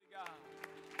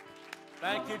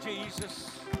Thank you,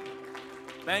 Jesus.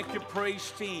 Thank you,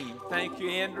 praise team. Thank you,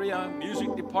 Andrea,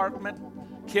 music department,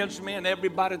 kids, men,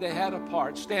 everybody that had a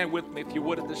part. Stand with me if you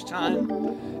would at this time.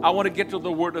 I want to get to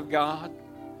the Word of God.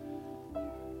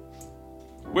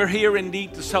 We're here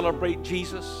indeed to celebrate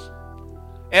Jesus.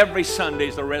 Every Sunday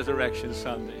is a resurrection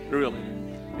Sunday, really.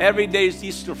 Every day is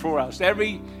Easter for us.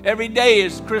 Every day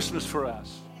is Christmas for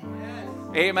us.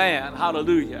 Amen.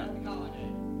 Hallelujah.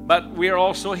 But we are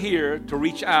also here to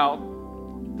reach out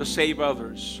to save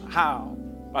others. How?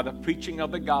 By the preaching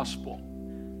of the gospel.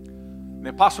 The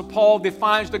Apostle Paul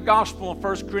defines the gospel in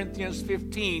 1 Corinthians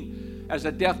 15 as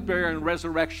the death, burial, and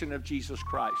resurrection of Jesus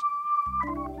Christ.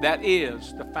 That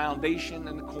is the foundation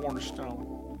and the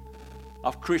cornerstone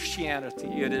of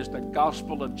Christianity. It is the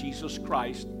gospel of Jesus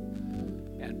Christ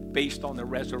and based on the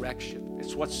resurrection.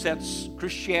 It's what sets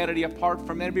Christianity apart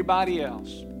from everybody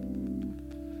else.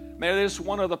 There is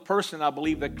one other person, I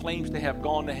believe, that claims to have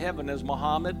gone to heaven as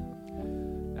Muhammad,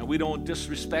 and we don't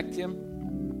disrespect him.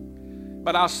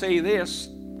 But I'll say this,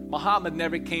 Muhammad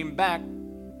never came back,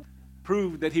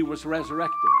 proved that he was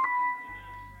resurrected.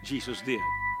 Jesus did.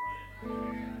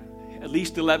 At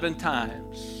least 11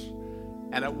 times.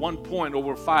 And at one point,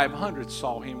 over 500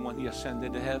 saw him when he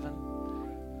ascended to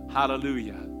heaven.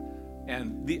 Hallelujah.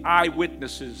 And the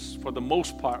eyewitnesses, for the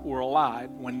most part, were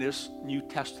alive when this New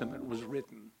Testament was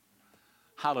written.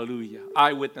 Hallelujah.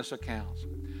 Eyewitness accounts.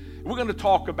 We're going to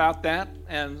talk about that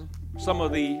and some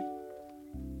of the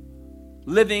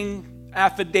living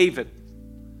affidavit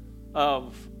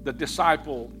of the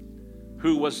disciple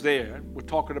who was there. We're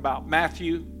talking about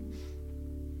Matthew,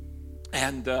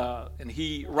 and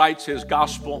he writes his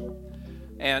gospel.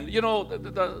 And you know,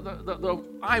 the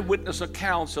eyewitness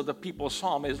accounts of the people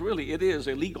saw him it is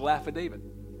a legal affidavit,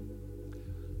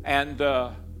 and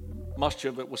much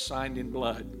of it was signed in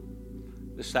blood.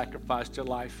 They sacrificed their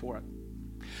life for it.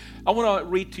 I want to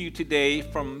read to you today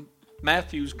from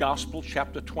Matthew's Gospel,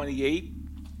 chapter 28,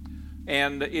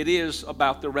 and it is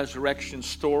about the resurrection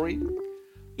story.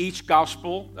 Each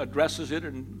gospel addresses it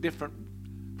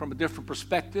from a different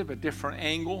perspective, a different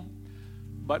angle,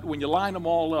 but when you line them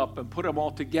all up and put them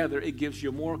all together, it gives you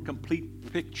a more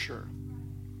complete picture.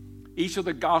 Each of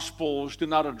the Gospels do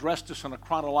not address this in a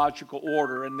chronological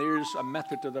order, and there's a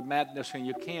method to the madness, and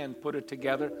you can put it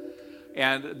together.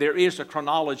 And there is a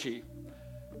chronology.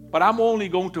 But I'm only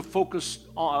going to focus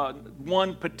on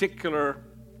one particular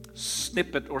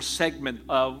snippet or segment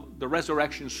of the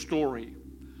resurrection story.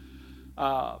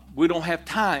 We don't have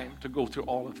time to go through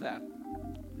all of that.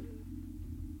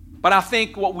 But I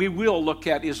think what we will look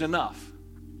at is enough.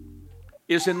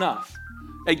 Is enough.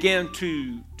 Again,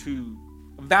 to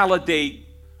validate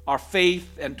our faith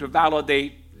and to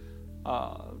validate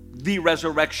the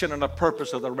resurrection and the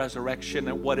purpose of the resurrection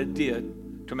and what it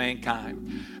did to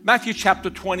mankind. Matthew chapter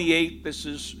 28, this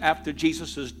is after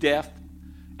Jesus' death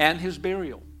and his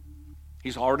burial.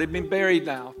 He's already been buried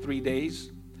now 3 days.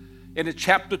 And in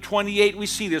chapter 28, we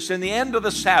see this. In the end of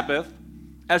the Sabbath,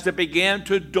 as it began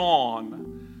to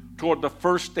dawn toward the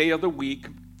first day of the week,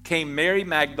 came Mary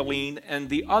Magdalene and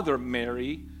the other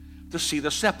Mary to see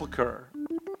the sepulchre.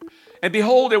 And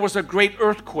behold, there was a great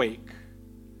earthquake.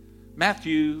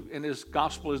 Matthew, in his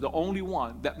gospel, is the only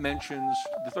one that mentions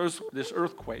this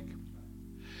earthquake.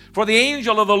 For the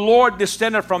angel of the Lord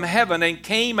descended from heaven and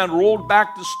came and rolled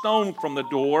back the stone from the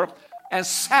door and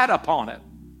sat upon it.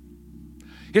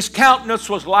 His countenance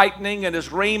was lightning and his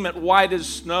raiment white as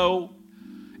snow.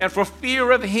 And for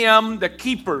fear of him, the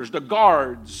keepers, the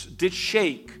guards, did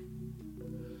shake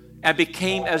and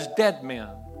became as dead men.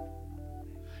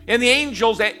 And the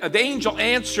angel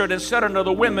answered and said unto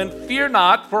the women, Fear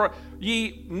not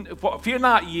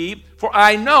ye, for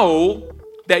I know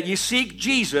that ye seek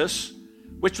Jesus,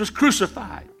 which was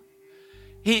crucified.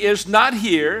 He is not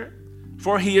here,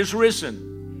 for he is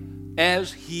risen,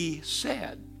 as he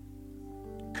said.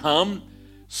 Come,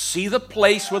 see the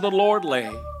place where the Lord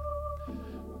lay,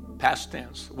 past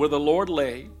tense, where the Lord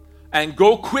lay, and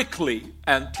go quickly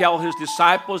and tell his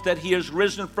disciples that he is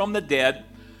risen from the dead.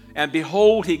 And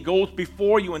behold, he goes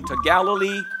before you into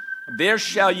Galilee. There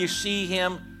shall you see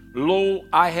him. Lo,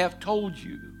 I have told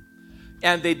you.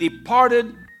 And they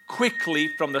departed quickly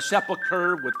from the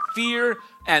sepulchre with fear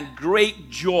and great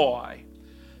joy,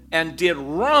 and did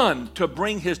run to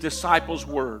bring his disciples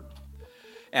word.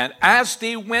 And as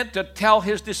they went to tell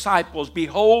his disciples,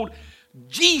 behold,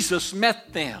 Jesus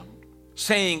met them,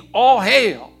 saying, All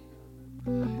hail.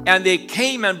 And they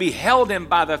came and beheld him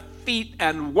by the feet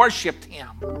and worshipped him.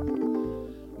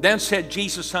 Then said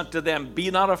Jesus unto them, Be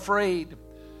not afraid.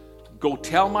 Go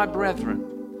tell my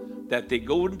brethren that they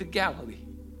go into Galilee,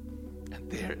 and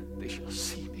there they shall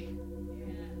see me.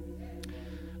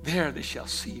 There they shall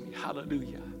see me.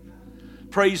 Hallelujah.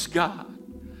 Praise God.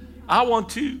 I want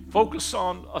to focus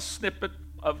on a snippet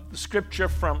of the scripture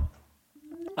from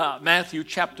Matthew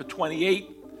chapter 28.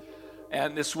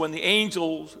 And it's when the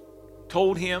angels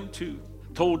told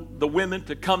the women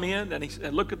to come in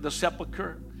and look at the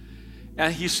sepulcher.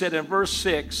 And he said in verse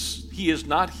 6, he is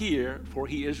not here, for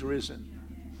he is risen.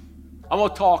 I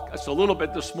want to talk just a little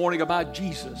bit this morning about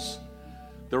Jesus,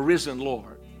 the risen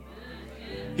Lord.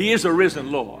 He is a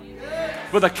risen Lord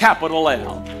with a capital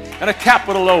L and a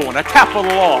capital O and a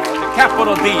capital R and a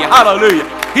capital D. Hallelujah.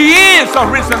 He is a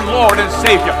risen Lord and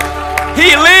Savior.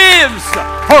 He lives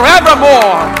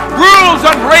forevermore, rules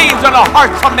and reigns in the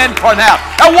hearts of men for now.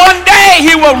 And one day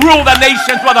he will rule the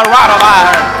nations with a rod of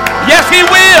iron. Yes, he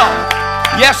will.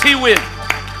 Yes, he will.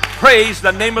 Praise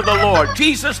the name of the Lord.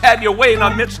 Jesus, have your way in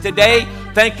our midst today.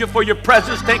 Thank you for your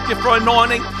presence. Thank you for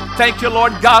anointing. Thank you,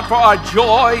 Lord God, for our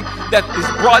joy that is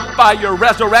brought by your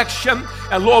resurrection.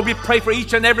 And Lord, we pray for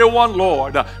each and every one,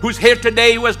 Lord, who's here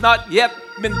today who has not yet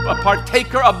been a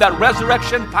partaker of that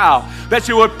resurrection power, that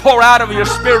you would pour out of your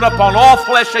Spirit upon all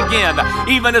flesh again,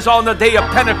 even as on the day of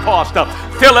Pentecost.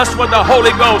 Fill us with the Holy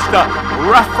Ghost.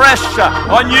 Refresh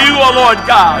on you, O Lord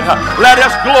God. Let us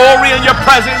glory in your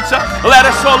presence. Let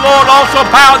us, O Lord, also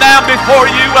bow down before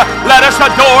you. Let us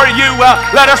adore you.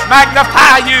 Let us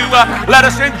magnify you. Let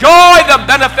us enjoy the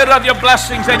benefit of your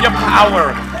blessings and your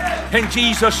power. In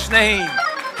Jesus' name.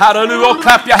 Hallelujah. Oh,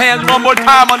 clap your hands one more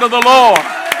time unto the Lord.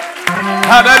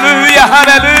 Hallelujah,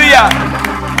 hallelujah.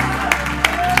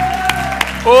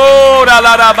 Oh,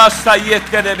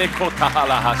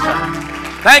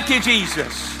 thank you,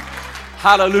 Jesus.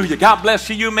 Hallelujah. God bless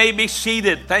you. You may be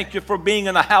seated. Thank you for being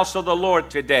in the house of the Lord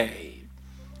today.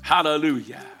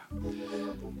 Hallelujah.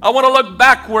 I want to look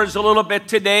backwards a little bit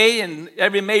today. And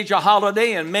every major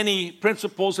holiday and many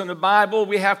principles in the Bible,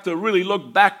 we have to really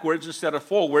look backwards instead of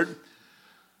forward.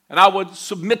 And I would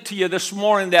submit to you this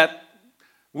morning that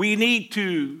we need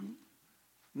to,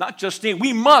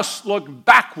 we must look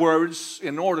backwards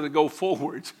in order to go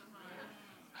forwards.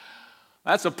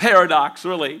 That's a paradox,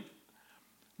 really.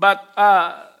 But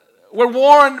we're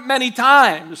warned many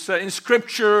times in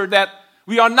Scripture that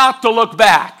we are not to look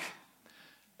back.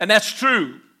 And that's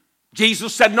true.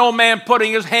 Jesus said, no man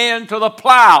putting his hand to the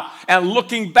plow and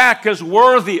looking back is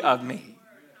worthy of me.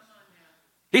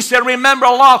 He said, remember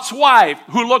Lot's wife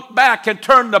who looked back and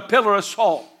turned the pillar of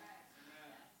salt.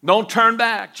 Don't turn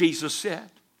back, Jesus said.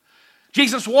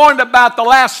 Jesus warned about the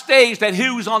last days that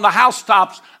who's on the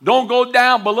housetops don't go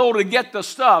down below to get the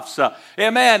stuffs.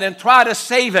 Amen. And try to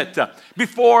save it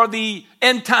before the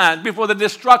end time, before the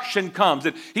destruction comes.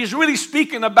 And he's really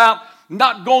speaking about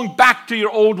not going back to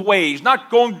your old ways, not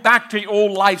going back to your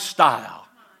old lifestyle.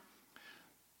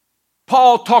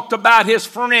 Paul talked about his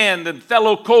friend and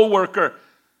fellow co-worker,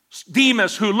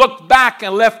 Demas, who looked back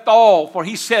and left all. For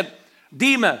he said,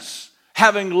 Demas,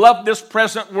 having loved this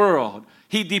present world,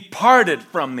 he departed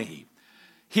from me.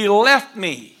 He left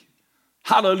me.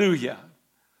 Hallelujah.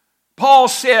 Paul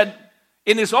said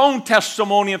in his own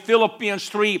testimony in Philippians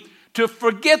 3, to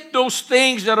forget those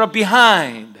things that are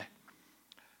behind.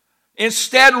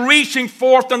 Instead, reaching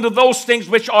forth unto those things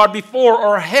which are before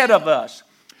or ahead of us.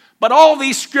 But all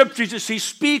these scriptures, you see,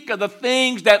 speak of the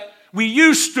things that we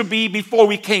used to be before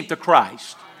we came to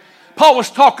Christ. Paul was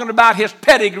talking about his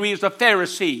pedigree as a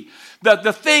Pharisee.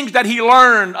 The things that he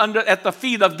learned at the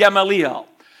feet of Gamaliel.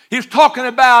 He's talking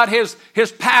about his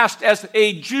past as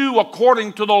a Jew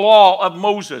according to the law of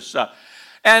Moses.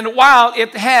 And while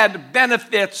it had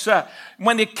benefits,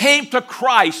 when it came to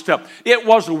Christ, it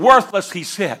was worthless, he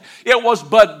said. It was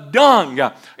but dung.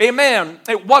 Amen.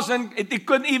 It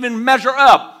couldn't even measure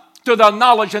up to the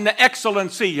knowledge and the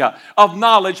excellency of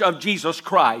knowledge of Jesus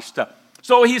Christ.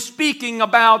 So he's speaking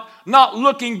about not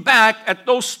looking back at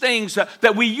those things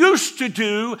that we used to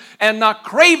do and not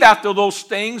crave after those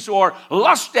things or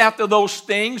lust after those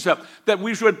things that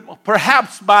we should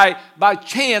perhaps by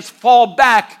chance fall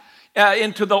back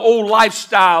into the old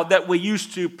lifestyle that we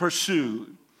used to pursue.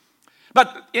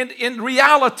 But in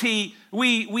reality,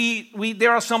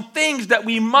 there are some things that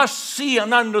we must see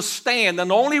and understand. And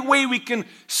the only way we can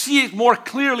see it more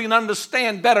clearly and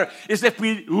understand better is if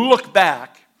we look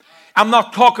back. I'm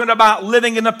not talking about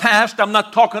living in the past. I'm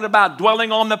not talking about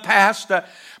dwelling on the past.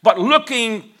 But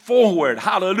looking forward,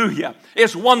 hallelujah,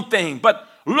 is one thing. But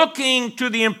looking to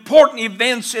the important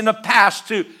events in the past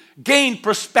to gain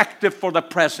perspective for the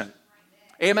present.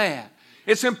 Amen.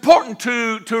 It's important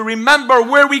to remember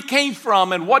where we came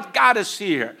from and what got us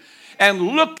here. And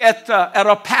look at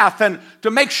a path and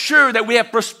to make sure that we have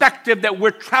perspective that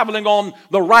we're traveling on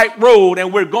the right road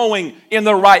and we're going in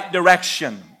the right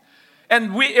direction.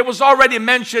 And it was already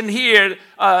mentioned here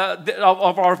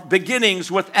of our beginnings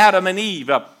with Adam and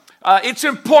Eve. It's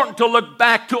important to look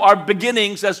back to our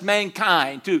beginnings as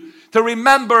mankind, to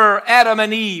remember Adam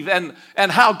and Eve and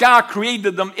how God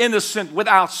created them innocent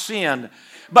without sin.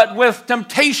 But with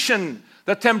temptation,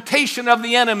 the temptation of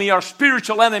the enemy, our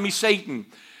spiritual enemy, Satan,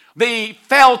 they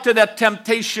fell to that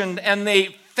temptation and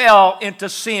they fell into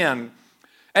sin.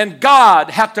 And God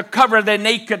had to cover their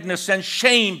nakedness and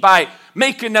shame by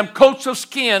making them coats of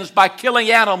skins by killing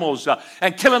animals.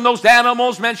 And killing those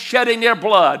animals meant shedding their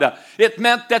blood. It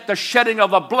meant that the shedding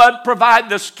of the blood provided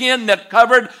the skin that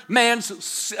covered man's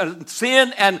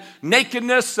sin and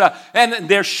nakedness and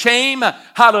their shame,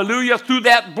 hallelujah, through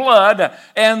that blood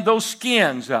and those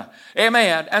skins.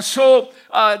 Amen. And so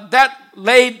that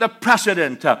laid the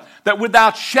precedent that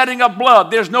without shedding of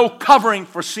blood, there's no covering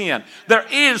for sin. There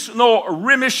is no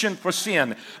remission for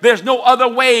sin. There's no other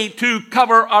way to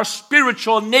cover our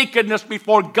spiritual nakedness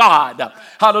before God.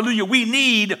 Hallelujah. We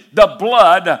need the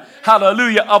blood,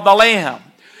 hallelujah, of the Lamb.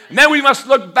 And then we must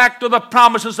look back to the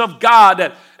promises of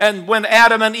God and when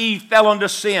Adam and Eve fell into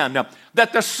sin,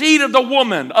 that the seed of the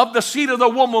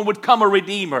woman would come a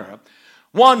Redeemer.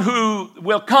 One who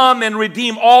will come and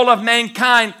redeem all of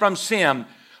mankind from sin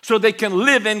so they can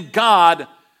live in God,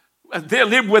 they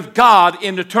live with God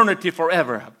in eternity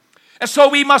forever. And so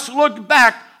we must look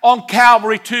back on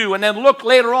Calvary too, and then look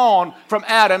later on from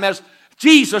Adam as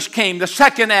Jesus came, the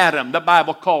second Adam, the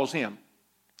Bible calls him.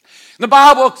 The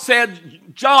Bible said,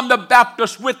 John the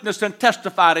Baptist witnessed and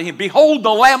testified to him, "Behold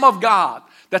the Lamb of God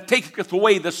that taketh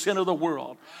away the sin of the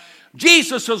world."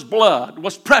 Jesus' blood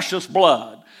was precious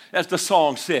blood. As the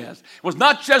song says. It was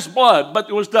not just blood, but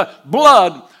it was the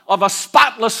blood of a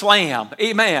spotless lamb.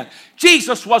 Amen.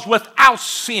 Jesus was without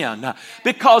sin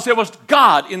because it was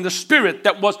God in the Spirit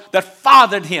that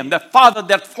fathered him, that fathered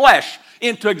that flesh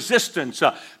into existence.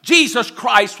 Jesus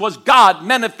Christ was God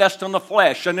manifest in the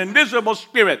flesh, an invisible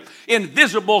spirit,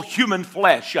 invisible human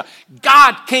flesh.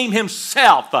 God came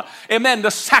himself, amen,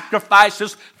 to sacrifice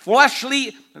his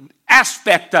fleshly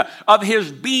aspect of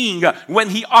his being when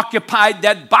he occupied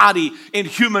that body in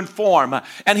human form.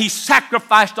 And he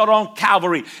sacrificed it on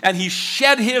Calvary and he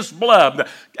shed his blood.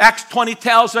 Acts 20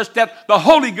 tells us that the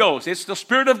Holy Ghost, it's the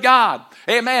Spirit of God,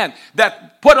 amen,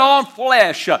 that put on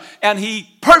flesh and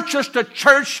he purchased the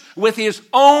church with his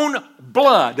own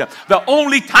blood. The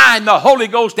only time the Holy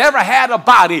Ghost ever had a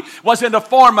body was in the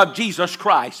form of Jesus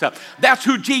Christ. That's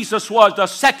who Jesus was, the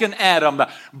second Adam,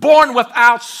 born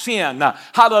without sin.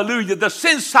 Hallelujah. The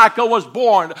sin cycle was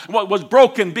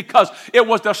broken because it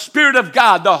was the Spirit of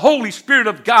God, the Holy Spirit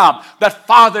of God that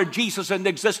fathered Jesus into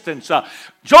existence.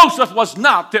 Joseph was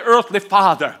not the earthly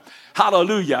father.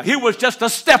 Hallelujah. He was just a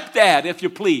stepdad, if you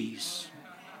please.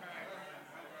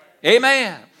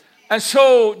 Amen. And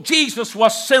so Jesus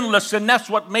was sinless, and that's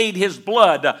what made his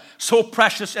blood so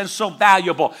precious and so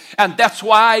valuable. And that's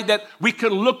why that we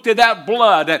can look to that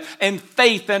blood in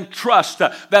faith and trust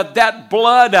that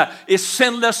blood is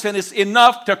sinless and is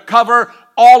enough to cover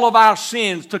all of our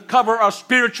sins, to cover our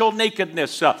spiritual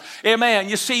nakedness. Amen.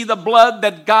 You see, the blood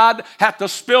that God had to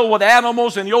spill with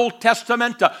animals in the Old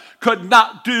Testament could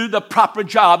not do the proper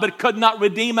job. It could not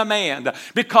redeem a man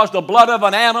because the blood of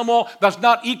an animal does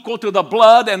not equal to the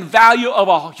blood and value of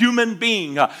a human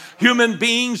being. Human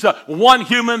beings, one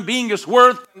human being is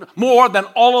worth more than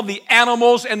all of the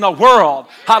animals in the world.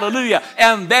 Hallelujah.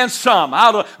 And then some.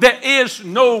 There is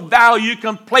no value you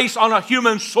can place on a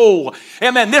human soul.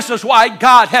 Amen. This is why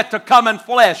God had to come in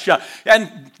flesh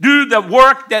and do the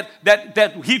work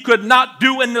that he could not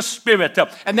do in the spirit,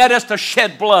 and that is to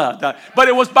shed blood. But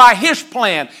it was by his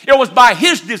plan. It was by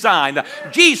his design.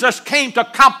 Jesus came to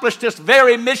accomplish this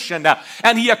very mission,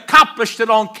 and he accomplished it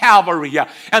on Calvary.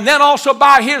 And then also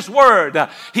by his word,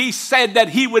 he said that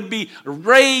he would be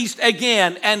raised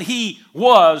again, and he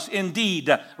was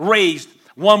indeed raised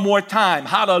one more time.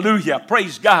 Hallelujah.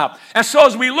 Praise God. And so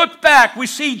as we look back, we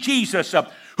see Jesus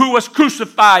who was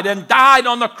crucified and died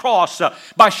on the cross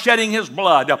by shedding his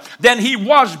blood. Then he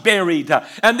was buried,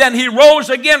 and then he rose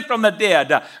again from the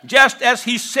dead, just as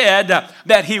he said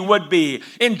that he would be.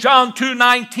 In John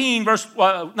 2:19, verse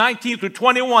 19 through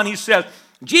 21, he says,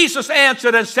 Jesus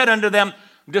answered and said unto them,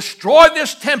 destroy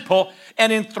this temple,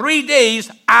 and in 3 days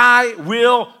I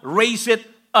will raise it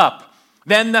up.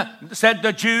 Then said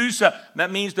the Jews,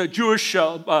 that means the Jewish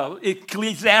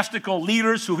ecclesiastical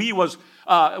leaders who he was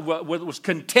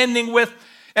contending with.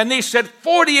 And they said,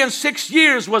 46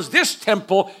 years was this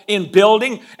temple in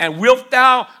building, and wilt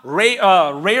thou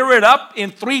rear it up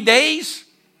in 3 days?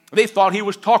 They thought he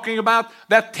was talking about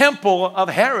that temple of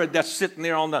Herod that's sitting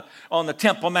there on the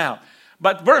Temple Mount.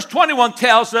 But verse 21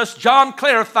 tells us, John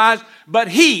clarifies, but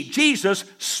he, Jesus,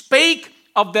 spake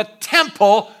of the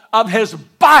temple of his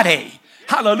body.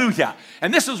 Hallelujah.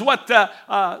 And this is what the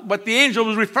angel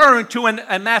was referring to in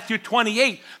Matthew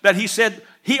 28, that he said,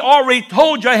 he already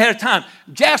told you ahead of time,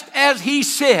 just as he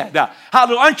said.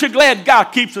 Hallelujah. Aren't you glad God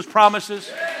keeps his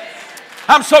promises?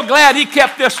 I'm so glad he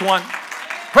kept this one.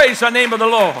 Praise the name of the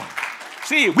Lord.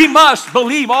 See, we must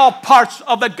believe all parts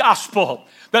of the gospel,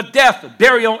 the death,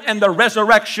 burial, and the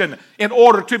resurrection in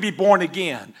order to be born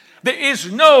again. There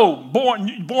is no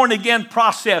born again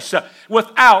process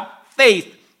without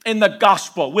faith in the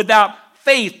gospel, without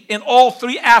faith in all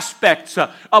three aspects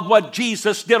of what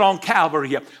Jesus did on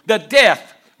Calvary. The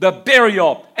death, the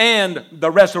burial, and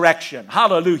the resurrection.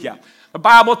 Hallelujah. The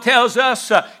Bible tells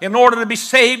us in order to be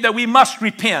saved that we must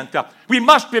repent. We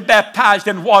must be baptized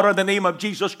in water in the name of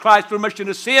Jesus Christ for remission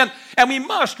of sin. And we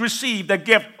must receive the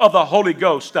gift of the Holy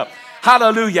Ghost.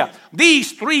 Hallelujah.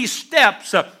 These three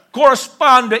steps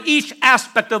correspond to each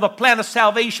aspect of the plan of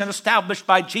salvation established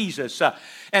by Jesus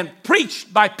and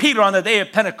preached by Peter on the day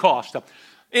of Pentecost.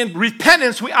 In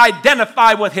repentance, we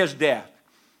identify with his death.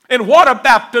 In water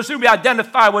baptism, we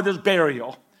identify with his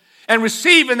burial. And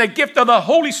receiving the gift of the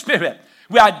Holy Spirit,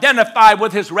 we identify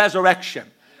with his resurrection.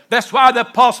 That's why the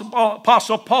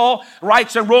Apostle Paul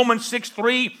writes in Romans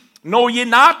 6:3, know ye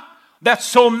not that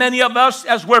so many of us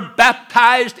as were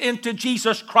baptized into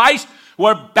Jesus Christ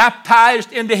were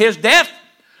baptized into his death?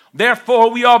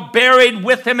 Therefore we are buried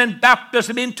with him in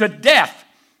baptism into death,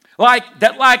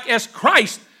 like as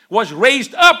Christ was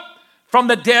raised up from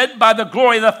the dead by the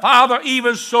glory of the Father,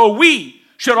 even so we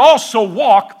should also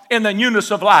walk in the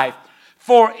newness of life.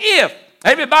 For if,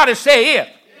 everybody say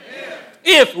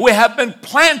if we have been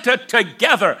planted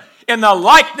together in the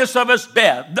likeness of his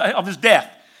death,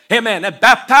 amen, and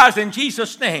baptized in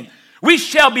Jesus' name, we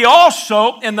shall be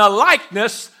also in the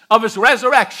likeness of his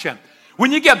resurrection.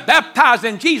 When you get baptized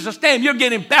in Jesus' name, you're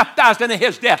getting baptized into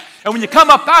his death. And when you come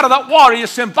up out of that water, you're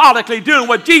symbolically doing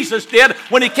what Jesus did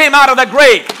when he came out of the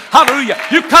grave. Hallelujah.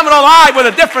 You're coming alive with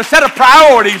a different set of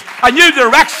priorities, a new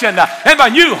direction, and a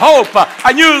new hope,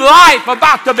 a new life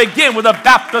about to begin with the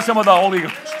baptism of the Holy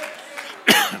Ghost.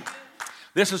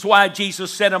 This is why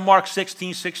Jesus said in Mark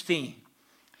 16:16,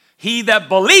 he that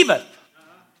believeth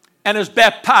and is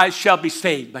baptized shall be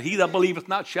saved, but he that believeth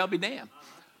not shall be damned.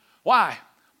 Why?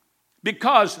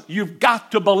 Because you've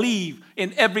got to believe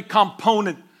in every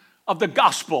component of the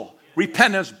gospel.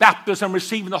 Repentance, baptism,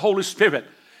 receiving the Holy Spirit.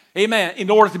 Amen.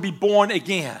 In order to be born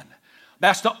again.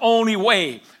 That's the only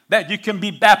way that you can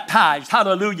be baptized.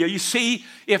 Hallelujah. You see,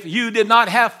 if you did not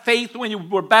have faith when you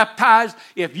were baptized,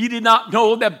 if you did not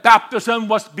know that baptism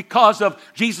was because of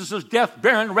Jesus' death,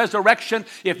 burial, and resurrection,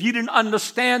 if you didn't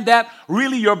understand that,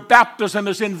 really your baptism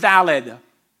is invalid.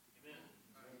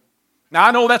 Now,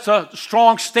 I know that's a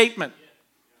strong statement,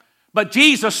 but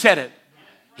Jesus said it.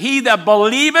 He that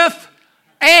believeth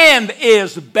and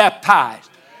is baptized.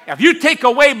 If you take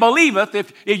away believeth,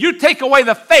 if you take away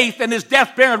the faith in his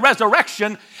death, burial, and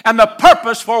resurrection, and the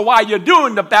purpose for why you're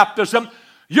doing the baptism,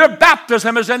 your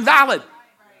baptism is invalid.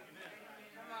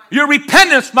 Your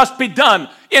repentance must be done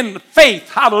in faith,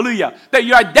 hallelujah, that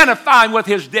you're identifying with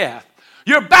his death.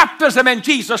 Your baptism in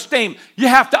Jesus' name, you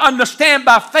have to understand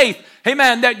by faith,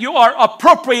 amen, that you are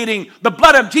appropriating the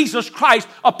blood of Jesus Christ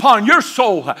upon your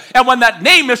soul. And when that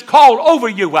name is called over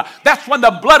you, that's when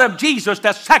the blood of Jesus,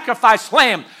 that sacrificed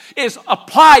lamb, is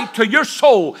applied to your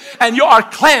soul and you are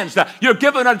cleansed. You're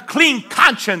given a clean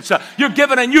conscience. You're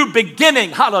given a new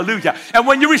beginning. Hallelujah. And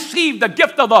when you receive the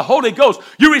gift of the Holy Ghost,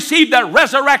 you receive that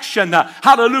resurrection.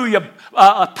 Hallelujah.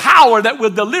 A power that will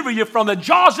deliver you from the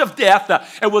jaws of death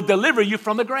and will deliver you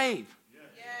from the grave.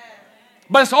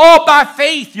 But it's all by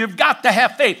faith. You've got to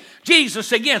have faith.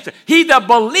 Jesus again said, he that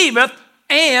believeth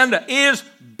and is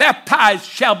baptized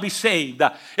shall be saved.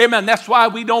 Amen. That's why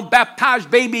we don't baptize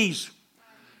babies.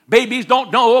 Babies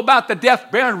don't know about the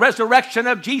death, burial, and resurrection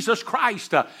of Jesus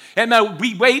Christ. And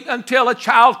we wait until a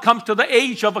child comes to the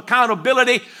age of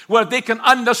accountability where they can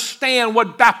understand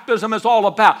what baptism is all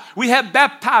about. We have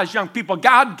baptized young people.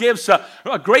 God gives a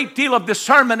great deal of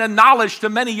discernment and knowledge to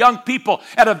many young people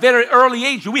at a very early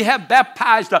age. We have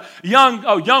baptized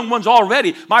young ones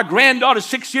already. My granddaughter,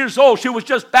 6 years old, she was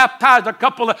just baptized a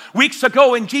couple of weeks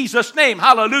ago in Jesus' name.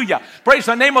 Hallelujah. Praise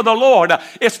the name of the Lord.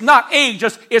 It's not age,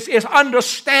 it's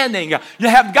understanding. You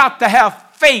have got to have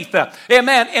faith,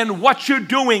 amen, in what you're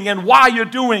doing and why you're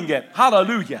doing it.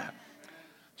 Hallelujah.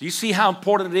 Do you see how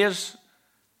important it is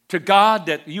to God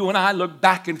that you and I look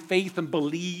back in faith and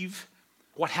believe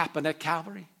what happened at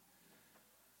Calvary?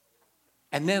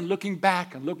 And then looking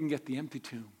back and looking at the empty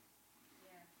tomb.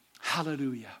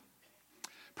 Hallelujah.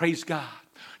 Praise God.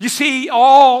 You see,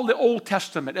 all the Old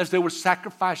Testament, as they were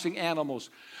sacrificing animals,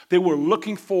 they were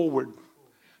looking forward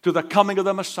to the coming of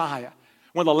the Messiah,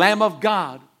 when the Lamb of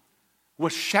God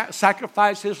would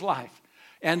sacrifice his life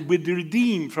and would be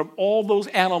redeemed from all those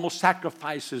animal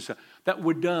sacrifices that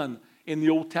were done in the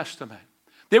Old Testament.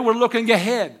 They were looking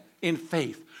ahead in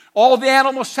faith. All the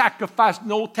animal sacrifice in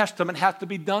the Old Testament had to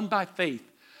be done by faith,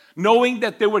 knowing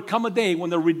that there would come a day when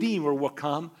the Redeemer will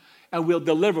come and will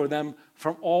deliver them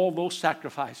from all those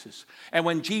sacrifices. And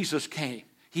when Jesus came,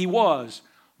 he was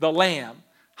the Lamb,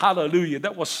 hallelujah,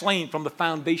 that was slain from the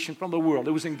foundation from the world.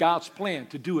 It was in God's plan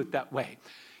to do it that way.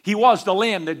 He was the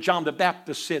Lamb that John the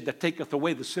Baptist said that taketh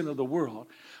away the sin of the world.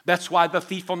 That's why the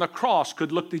thief on the cross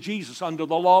could look to Jesus under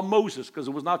the law of Moses, because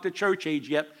it was not the church age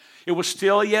yet. It was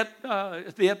still yet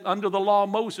under the law of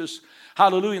Moses.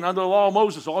 Hallelujah. And under the law of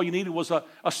Moses, all you needed was a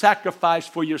sacrifice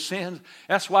for your sins.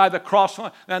 That's why the cross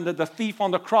and the thief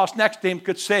on the cross next to him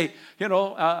could say,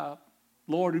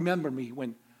 Lord, remember me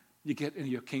when you get into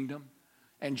your kingdom.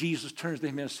 And Jesus turns to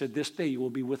him and said, this day you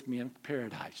will be with me in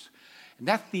paradise. And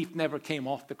that thief never came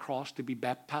off the cross to be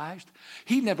baptized.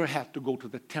 He never had to go to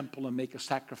the temple and make a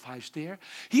sacrifice there.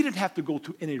 He didn't have to go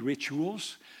to any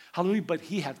rituals. Hallelujah. But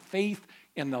he had faith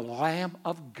in the Lamb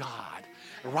of God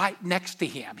right next to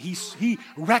him. He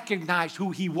recognized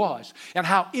who he was and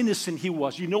how innocent he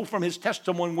was. You know from his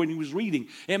testimony when he was reading.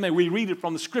 Amen. We read it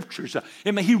from the scriptures.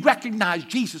 Amen. He recognized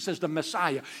Jesus as the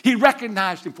Messiah. He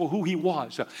recognized him for who he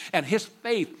was. And his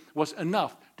faith was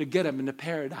enough to get him into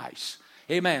paradise.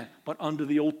 Amen. But under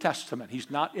the Old Testament, he's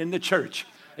not in the church.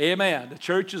 Amen. The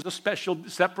church is a special,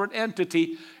 separate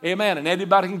entity. Amen. And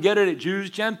anybody can get it. Jews,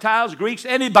 Gentiles, Greeks,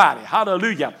 anybody.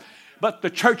 Hallelujah. But the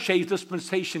church age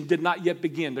dispensation did not yet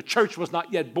begin. The church was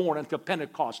not yet born until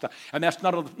Pentecost. And that's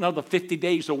another 50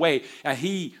 days away. And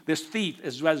this thief,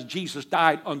 as well as Jesus,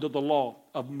 died under the law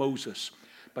of Moses.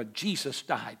 But Jesus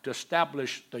died to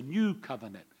establish the new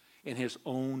covenant in his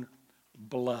own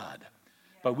blood.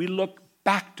 But we look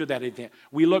back to that event.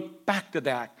 We look back to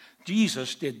that.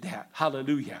 Jesus did that.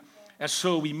 Hallelujah. And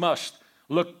so we must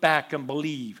look back and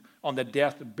believe on the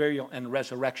death, burial, and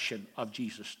resurrection of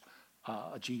Jesus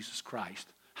Christ.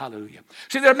 Hallelujah.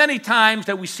 See, there are many times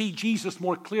that we see Jesus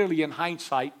more clearly in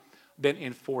hindsight than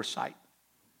in foresight.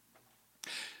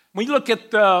 When you look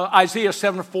at Isaiah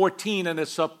 7:14, and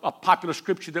it's a popular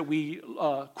scripture that we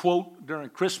quote during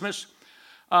Christmas,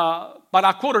 but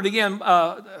I'll quote it again,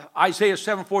 Isaiah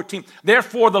 7:14.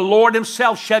 Therefore the Lord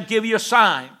himself shall give you a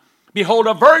sign. Behold,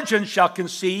 a virgin shall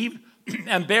conceive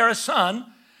and bear a son,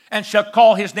 and shall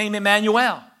call his name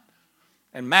Emmanuel.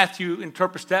 And Matthew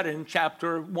interprets that in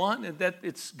chapter 1, and that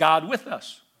it's God with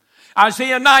us.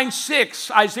 Isaiah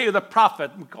 9:6, Isaiah the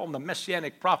prophet, we call him the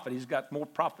messianic prophet. He's got more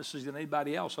prophecies than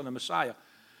anybody else on the Messiah.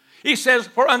 He says,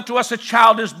 for unto us a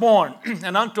child is born,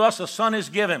 and unto us a son is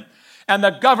given, and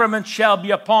the government shall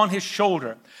be upon his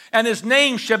shoulder. And his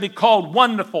name shall be called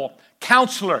Wonderful,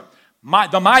 Counselor,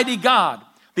 the Mighty God,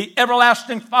 the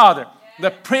Everlasting Father,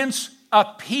 the Prince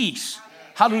of Peace.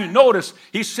 Hallelujah. Notice,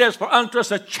 he says, for unto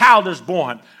us a child is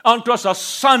born. Unto us a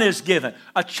son is given.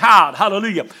 A child.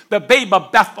 Hallelujah. The babe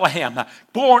of Bethlehem,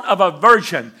 born of a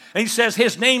virgin. And he says,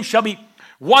 his name shall be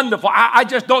Wonderful. I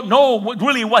just don't know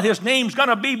really what his name's going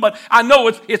to be, but I know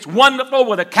it's Wonderful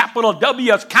with a capital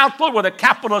W. It's Counselor with a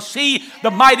capital C.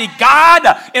 The Mighty God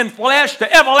in flesh.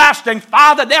 The Everlasting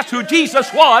Father. That's who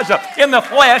Jesus was in the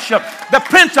flesh. The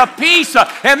Prince of Peace.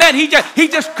 And then he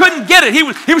just couldn't get it.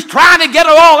 He was trying to get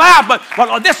it all out,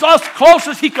 but this was as close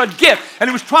as he could get. And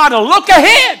he was trying to look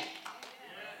ahead.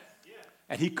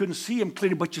 And he couldn't see him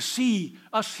clearly. But you see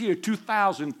us here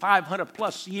 2,500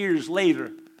 plus years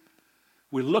later.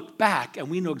 We look back and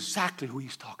we know exactly who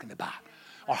he's talking about.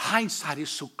 Our hindsight is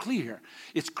so clear.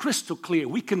 It's crystal clear.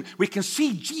 We can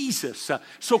see Jesus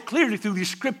so clearly through these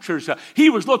scriptures. He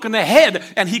was looking ahead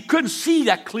and he couldn't see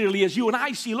that clearly as you and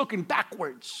I see looking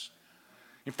backwards.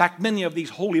 In fact, many of these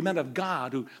holy men of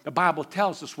God who the Bible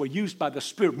tells us were used by the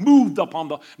Spirit, moved up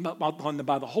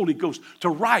by the Holy Ghost to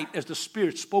write as the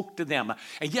Spirit spoke to them.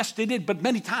 And yes, they did, but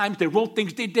many times they wrote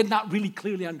things they did not really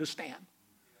clearly understand.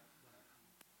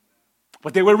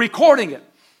 But they were recording it.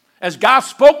 As God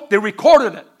spoke, they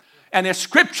recorded it. And it's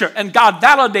scripture, and God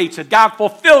validates it. God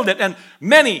fulfilled it. And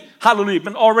many, hallelujah, have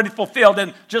been already fulfilled.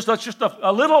 And just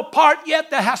a little part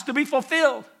yet that has to be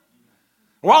fulfilled.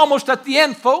 We're almost at the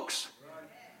end, folks.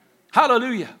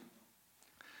 Hallelujah.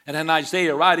 And then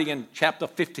Isaiah writing in chapter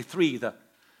 53,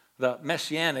 the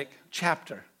messianic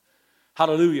chapter.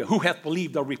 Hallelujah. Who hath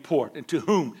believed the report, and to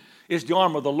whom is the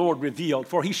arm of the Lord revealed.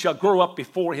 For he shall grow up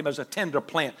before him as a tender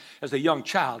plant, as a young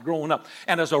child growing up,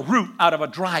 and as a root out of a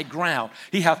dry ground.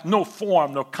 He hath no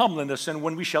form nor comeliness, and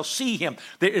when we shall see him,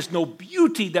 there is no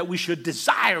beauty that we should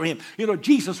desire him. You know,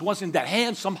 Jesus wasn't that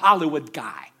handsome Hollywood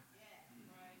guy.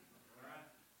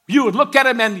 You would look at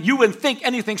him and you wouldn't think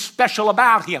anything special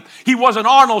about him. He wasn't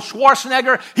Arnold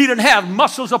Schwarzenegger. He didn't have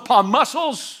muscles upon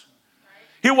muscles.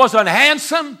 He wasn't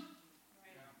handsome.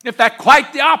 In fact,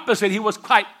 quite the opposite. He was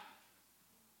quite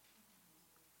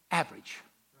average.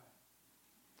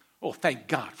 Oh, thank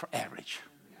God for average.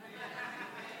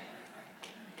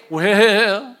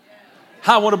 Well,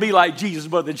 I want to be like Jesus,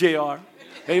 Brother JR.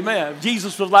 Amen. If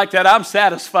Jesus was like that, I'm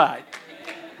satisfied.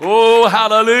 Oh,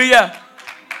 hallelujah.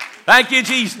 Thank you,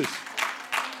 Jesus.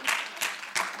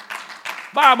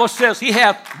 Bible says he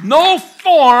hath no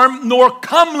form nor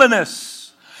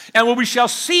comeliness. And when we shall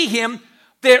see him,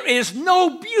 there is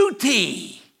no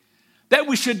beauty that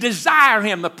we should desire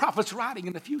him. The prophet's writing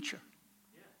in the future.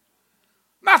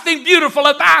 Nothing beautiful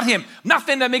about him.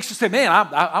 Nothing that makes us say, man,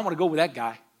 I want to go with that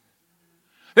guy.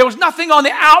 There was nothing on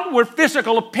the outward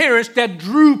physical appearance that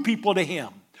drew people to him.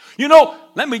 You know,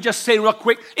 let me just say real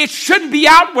quick, it shouldn't be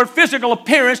outward physical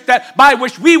appearance that by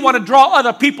which we want to draw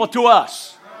other people to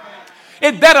us.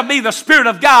 It better be the Spirit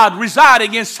of God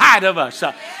residing inside of us.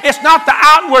 It's not the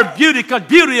outward beauty, because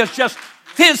beauty is just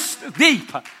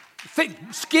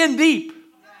skin deep.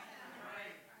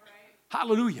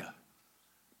 Hallelujah.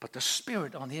 But the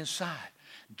Spirit on the inside.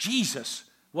 Jesus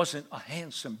wasn't a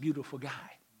handsome, beautiful guy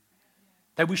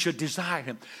that we should desire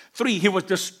him. 3, he was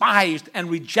despised and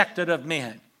rejected of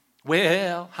men.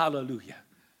 Well, hallelujah.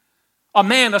 A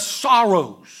man of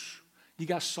sorrows. You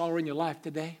got sorrow in your life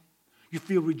today? You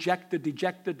feel rejected,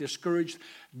 dejected, discouraged?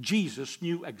 Jesus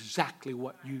knew exactly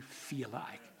what you feel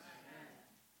like.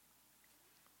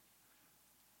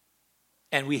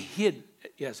 And we hid,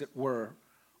 as it were,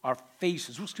 our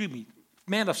faces.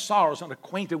 Man of sorrows and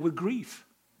acquainted with grief.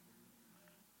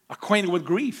 Acquainted with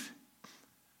grief.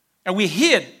 And we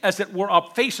hid, as it were, our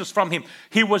faces from him.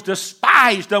 He was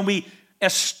despised and we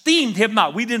esteemed him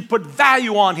not. We didn't put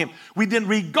value on him. We didn't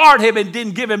regard him and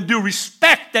didn't give him due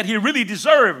respect that he really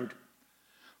deserved.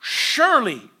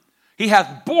 Surely he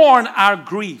hath borne our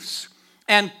griefs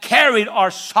and carried our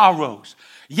sorrows.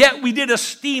 Yet we did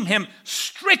esteem him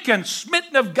stricken,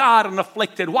 smitten of God, and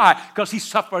afflicted. Why? Because he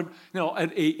suffered,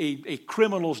 a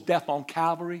criminal's death on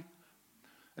Calvary.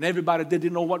 And everybody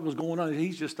didn't know what was going on.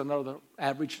 He's just another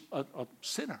average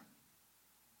sinner.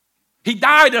 He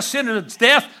died a sinner's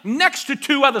death next to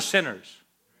 2 other sinners.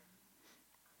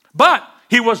 But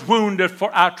he was wounded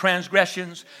for our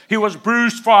transgressions. He was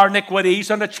bruised for our iniquities.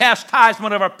 And the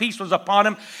chastisement of our peace was upon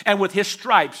him. And with his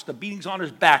stripes, the beatings on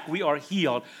his back, we are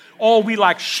healed. All we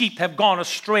like sheep have gone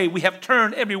astray. We have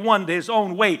turned every one to his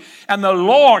own way. And the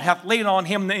Lord hath laid on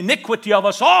him the iniquity of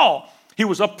us all. He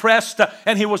was oppressed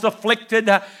and he was afflicted,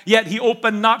 yet he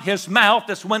opened not his mouth.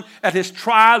 This went at his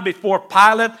trial before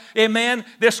Pilate. Amen.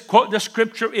 This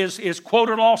scripture is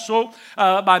quoted also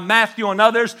by Matthew and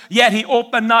others. Yet he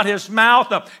opened not his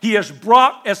mouth. He is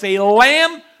brought as a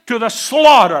lamb to the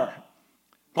slaughter.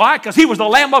 Why? Because he was the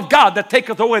Lamb of God that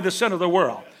taketh away the sin of the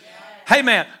world.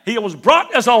 Amen. He was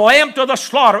brought as a lamb to the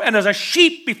slaughter, and as a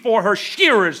sheep before her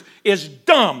shearers is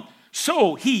dumb,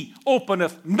 so he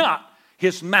openeth not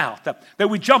his mouth. Then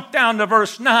we jump down to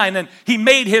verse 9. And he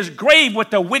made his grave with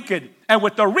the wicked and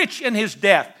with the rich in his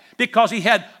death, because he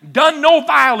had done no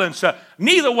violence,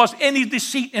 neither was any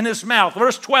deceit in his mouth.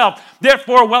 Verse 12,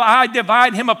 therefore will I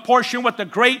divide him a portion with the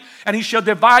great, and he shall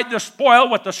divide the spoil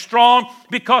with the strong,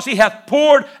 because he hath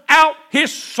poured out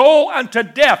his soul unto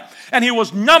death, and he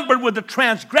was numbered with the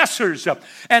transgressors,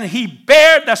 and he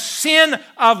bare the sin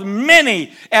of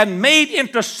many, and made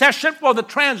intercession for the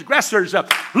transgressors.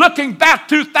 Looking back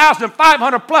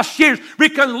 2,500 plus years, we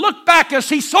can look back and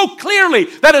see so clearly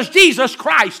that is Jesus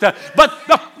Christ.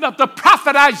 But the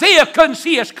prophet Isaiah couldn't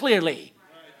see as clearly.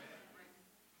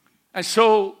 And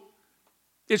so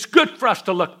it's good for us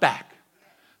to look back.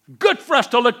 Good for us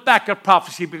to look back at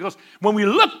prophecy, because when we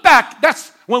look back,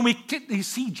 that's when we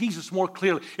see Jesus more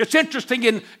clearly. It's interesting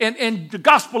in the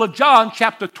Gospel of John,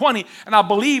 chapter 20, and I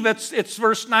believe it's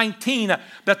verse 19,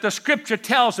 that the scripture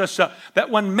tells us that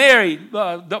when Mary,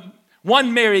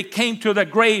 one Mary came to the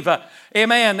grave,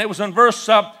 amen, it was in verse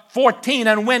 14,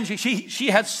 and when she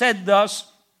had said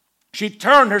thus, she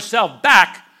turned herself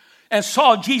back and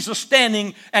saw Jesus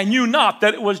standing and knew not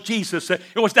that it was Jesus. It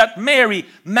was that Mary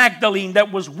Magdalene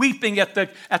that was weeping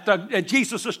at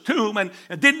Jesus' tomb and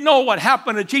didn't know what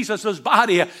happened to Jesus'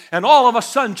 body. And all of a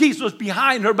sudden, Jesus was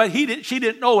behind her, but she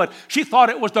didn't know it. She thought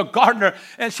it was the gardener,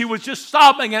 and she was just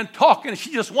sobbing and talking.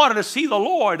 She just wanted to see the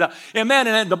Lord. Amen.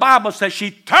 And the Bible says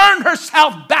she turned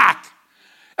herself back.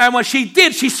 And when she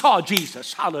did, she saw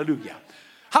Jesus. Hallelujah.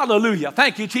 Hallelujah.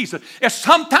 Thank you, Jesus. It's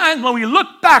sometimes when we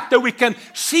look back that we can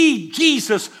see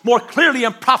Jesus more clearly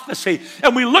in prophecy.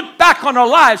 And we look back on our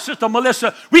lives, Sister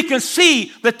Melissa, we can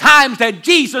see the times that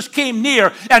Jesus came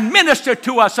near and ministered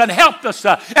to us and helped us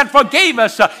and forgave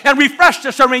us and refreshed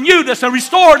us and renewed us and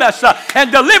restored us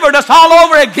and delivered us all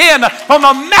over again from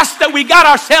a mess that we got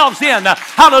ourselves in.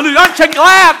 Hallelujah. Aren't you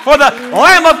glad for the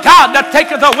Lamb of God that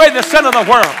taketh away the sin of the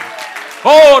world?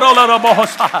 Oh,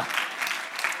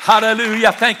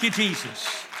 hallelujah. Thank you,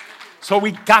 Jesus. So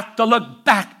we got to look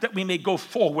back that we may go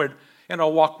forward in our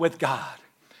walk with God.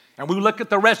 And we look at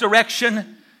the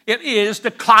resurrection. It is the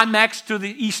climax to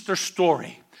the Easter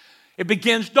story. It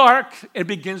begins dark. It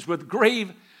begins with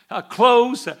grave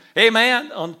clothes.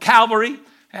 Amen. On Calvary.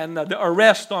 And the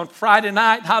arrest on Friday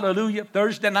night. Hallelujah.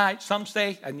 Thursday night, some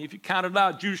say. And if you count it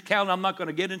out, Jewish calendar, I'm not going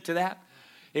to get into that.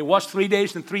 It was 3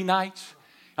 days and 3 nights.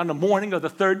 On the morning of the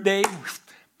third day,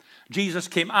 Jesus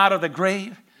came out of the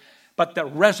grave, but the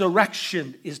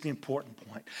resurrection is the important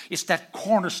point. It's that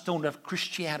cornerstone of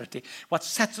Christianity, what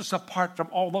sets us apart from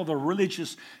all other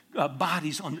religious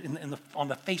bodies on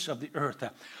the face of the earth.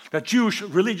 The Jewish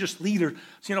religious leaders,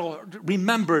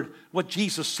 remembered what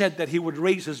Jesus said, that he would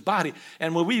raise his body.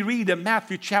 And when we read in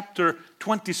Matthew chapter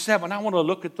 27, I want to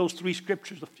look at those 3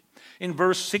 scriptures in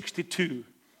verse 62.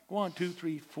 1, 2,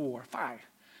 3, 4, 5.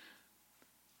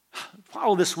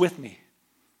 Follow this with me.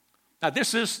 Now,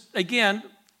 this is, again,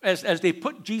 as they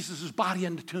put Jesus' body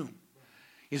in the tomb.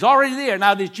 He's already there.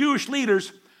 Now, these Jewish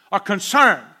leaders are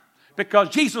concerned because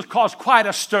Jesus caused quite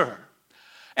a stir.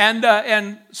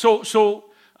 And so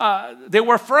they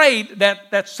were afraid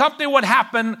that something would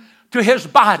happen to his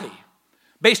body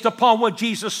based upon what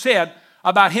Jesus said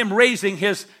about him raising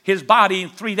his body in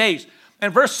 3 days.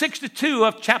 And verse 62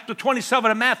 of chapter 27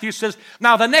 of Matthew says,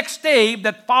 now the next day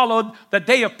that followed the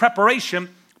day of preparation,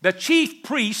 the chief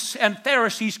priests and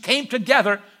Pharisees came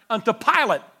together unto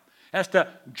Pilate, as the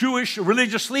Jewish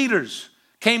religious leaders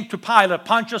came to Pilate,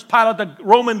 Pontius Pilate, the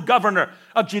Roman governor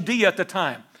of Judea at the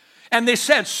time. And they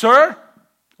said, sir,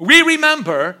 we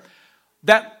remember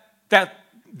that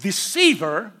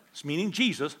deceiver, meaning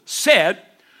Jesus, said,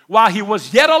 while he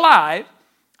was yet alive,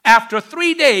 after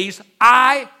 3 days,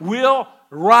 I will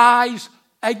rise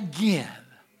again.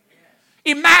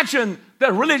 Imagine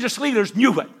the religious leaders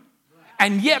knew it.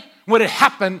 And yet, when it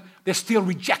happened, they still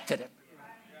rejected it.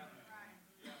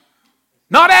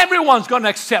 Not everyone's going to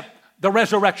accept the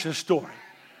resurrection story.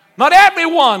 Not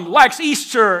everyone likes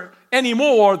Easter any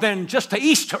more than just the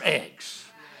Easter eggs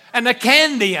and the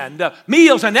candy and the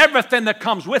meals and everything that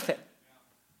comes with it.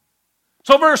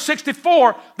 So verse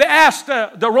 64, they asked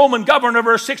the Roman governor,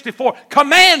 verse 64,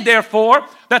 command therefore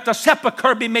that the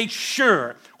sepulchre be made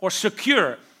sure or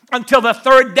secure until the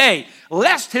 3rd day,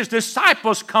 lest his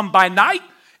disciples come by night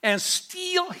and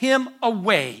steal him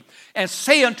away and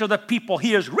say unto the people,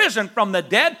 he is risen from the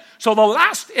dead, so the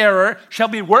last error shall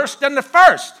be worse than the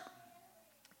first.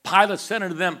 Pilate said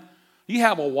unto them, you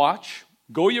have a watch,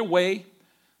 go your way,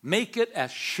 make it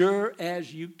as sure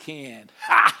as you can.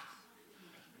 Ha!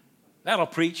 That'll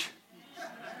preach.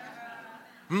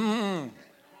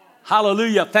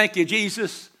 Hallelujah. Thank you,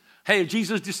 Jesus. Hey, if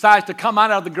Jesus decides to come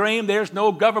out of the grave, there's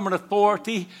no government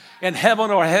authority in heaven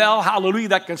or hell, hallelujah,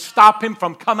 that can stop him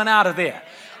from coming out of there.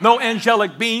 No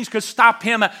angelic beings could stop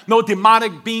him. No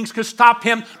demonic beings could stop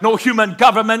him. No human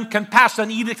government can pass an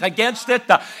edict against it.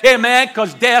 Amen.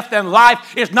 Because death and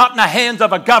life is not in the hands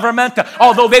of a government.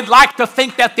 Although they'd like to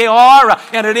think that they are.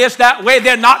 And it is that way.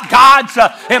 They're not God's.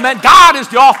 Amen. God is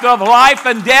the author of life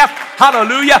and death.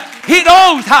 Hallelujah. He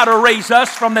knows how to raise us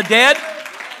from the dead.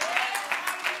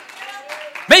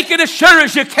 Make it as sure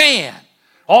as you can.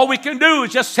 All we can do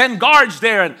is just send guards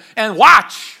there and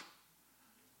watch.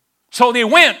 So they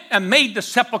went and made the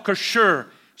sepulchre sure,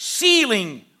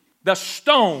 sealing the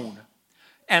stone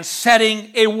and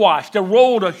setting a watch. They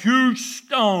rolled a huge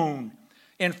stone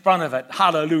in front of it.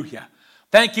 Hallelujah.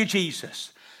 Thank you,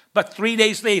 Jesus. But 3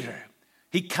 days later,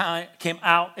 he came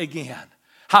out again.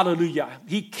 Hallelujah.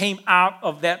 He came out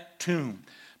of that tomb.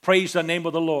 Praise the name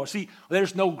of the Lord. See,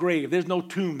 there's no grave, there's no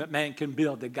tomb that man can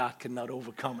build that God cannot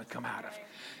overcome and come out of.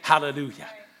 Hallelujah.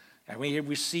 And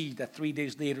we see that 3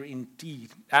 days later, indeed,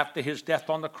 after his death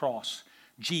on the cross,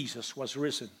 Jesus was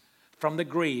risen from the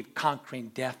grave,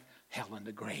 conquering death, hell, and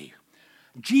the grave.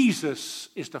 Jesus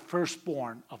is the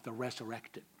firstborn of the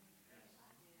resurrected.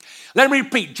 Let me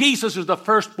repeat. Jesus is the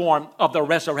firstborn of the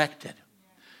resurrected.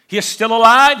 He is still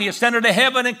alive. He ascended to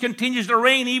heaven and continues to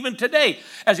reign even today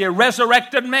as a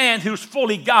resurrected man who's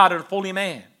fully God and fully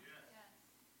man.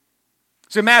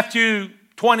 So Matthew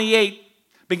 28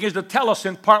 begins to tell us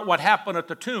in part what happened at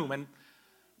the tomb.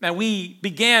 And we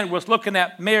began with looking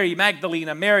at Mary Magdalene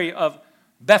and Mary of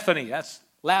Bethany. That's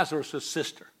Lazarus'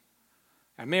 sister.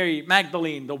 And Mary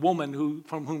Magdalene, the woman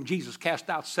from whom Jesus cast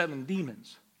out 7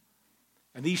 demons.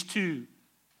 And these two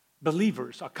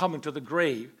believers are coming to the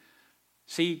grave.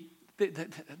 See,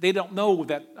 they don't know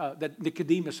that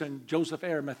Nicodemus and Joseph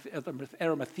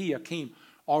Arimathea came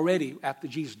already after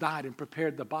Jesus died and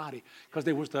prepared the body, because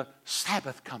there was the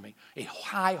Sabbath coming, a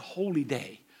high holy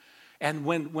day. And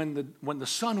when the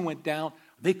sun went down,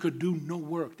 they could do no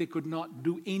work. They could not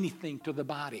do anything to the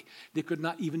body. They could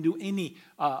not even do any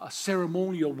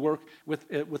ceremonial work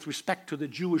with respect to the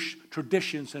Jewish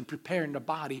traditions and preparing the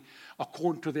body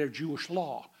according to their Jewish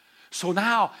law. So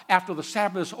now, after the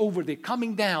Sabbath is over, they're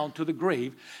coming down to the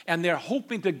grave, and they're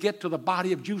hoping to get to the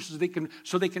body of Jesus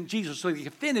so they can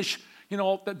finish,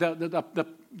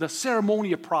 the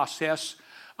ceremonial process,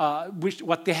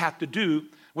 what they have to do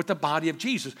with the body of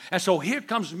Jesus. And so here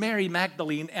comes Mary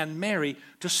Magdalene and Mary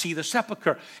to see the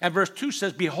sepulcher. And verse 2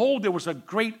 says, "Behold, there was a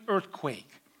great earthquake,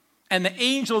 and the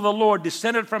angel of the Lord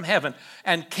descended from heaven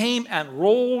and came and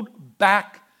rolled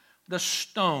back the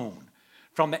stone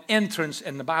from the entrance,"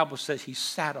 and the Bible says he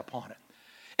sat upon it.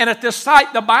 And at this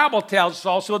sight, the Bible tells us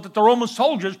also that the Roman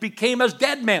soldiers became as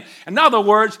dead men. In other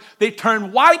words, they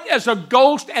turned white as a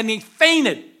ghost and they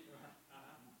fainted.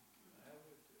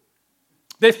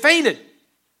 They fainted.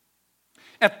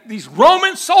 At these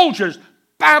Roman soldiers,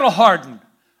 battle-hardened,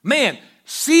 man,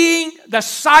 seeing the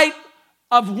sight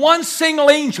of one single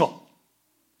angel.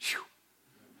 Whew.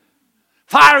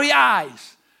 Fiery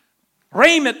eyes,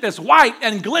 raiment that's white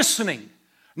and glistening.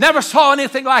 Never saw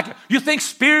anything like it. You think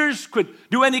spears could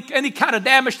do any kind of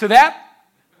damage to that?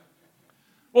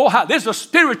 Oh, this is a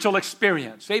spiritual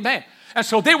experience. Amen. And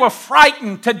so they were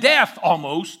frightened to death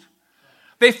almost.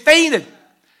 They fainted.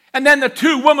 And then the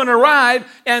 2 women arrived,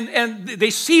 and they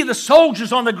see the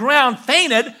soldiers on the ground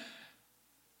fainted,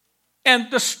 and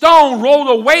the stone rolled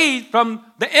away from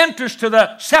the entrance to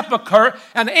the sepulcher,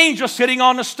 and the angel sitting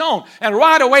on the stone. And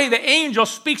right away the angel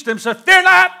speaks to them and says, "Fear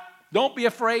not, don't be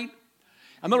afraid."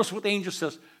 And notice what the angel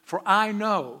says, "For I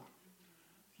know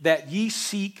that ye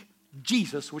seek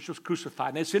Jesus, which was crucified."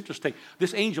 And it's interesting.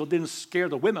 This angel didn't scare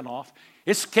the women off.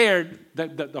 It scared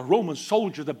the Roman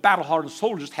soldiers, the battle-hardened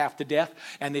soldiers, half to death.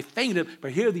 And they fainted.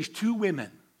 But here are these 2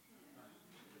 women.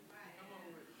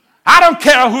 I don't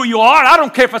care who you are. I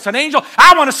don't care if it's an angel.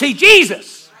 I want to see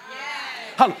Jesus.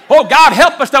 Oh, God,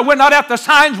 help us that we're not after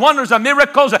signs, wonders, and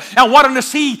miracles and wanting to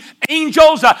see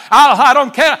angels. I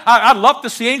don't care. I'd love to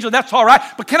see angels. That's all right.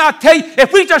 But can I tell you,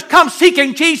 if we just come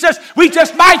seeking Jesus, we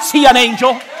just might see an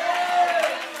angel.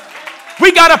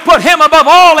 We got to put him above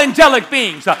all angelic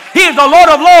beings. He is the Lord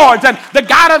of lords and the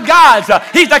God of gods.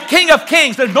 He's the King of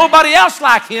kings. There's nobody else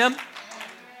like him.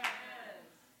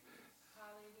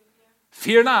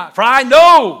 Fear not, for I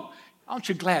know. Aren't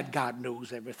you glad God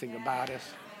knows everything about us?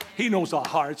 He knows our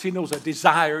hearts. He knows our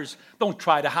desires. Don't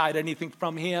try to hide anything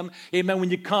from him. Amen. When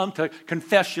you come to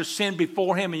confess your sin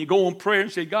before him and you go in prayer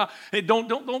and say, "God," hey, don't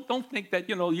think that,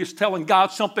 you're telling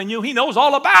God something new. He knows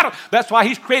all about it. That's why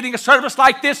he's creating a service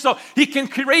like this, so he can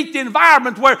create the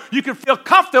environment where you can feel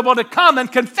comfortable to come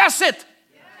and confess it.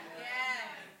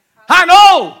 I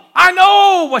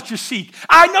know what you seek.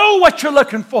 I know what you're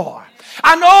looking for.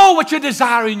 I know what you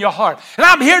desire in your heart. And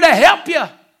I'm here to help you.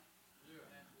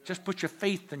 Just put your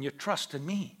faith and your trust in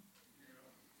me.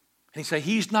 And he said,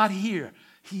 "He's not here.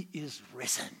 He is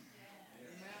risen."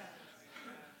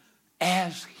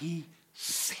 As he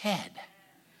said.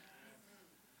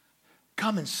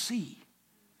 Come and see.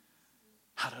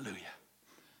 Hallelujah.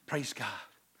 Praise God.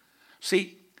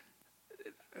 See,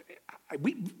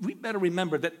 we better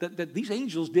remember that these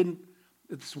angels didn't,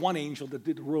 it's one angel that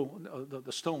did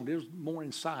the stone. There's more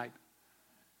inside.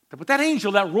 But that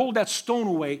angel that rolled that stone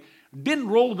away didn't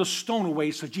roll the stone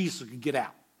away so Jesus could get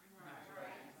out.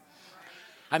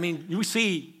 I mean, you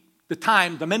see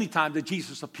the many times that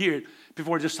Jesus appeared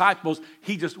before the disciples,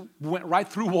 he just went right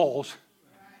through walls.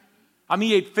 I mean,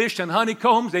 he ate fish and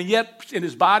honeycombs, and yet in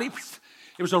his body,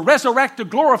 it was a resurrected,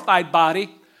 glorified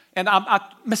body. And I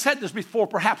said this before,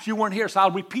 perhaps you weren't here, so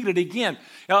I'll repeat it again.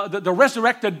 The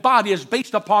resurrected body is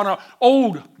based upon our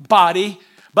old body,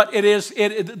 but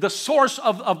the source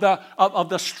of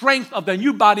the strength of the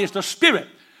new body is the Spirit.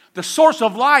 The source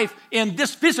of life in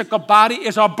this physical body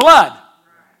is our blood.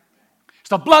 It's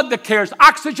the blood that carries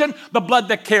oxygen, the blood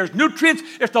that carries nutrients.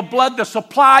 It's the blood that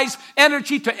supplies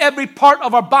energy to every part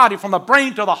of our body, from the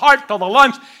brain to the heart to the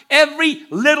lungs. Every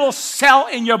little cell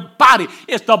in your body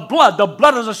is the blood. The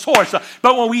blood is the source.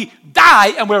 But when we die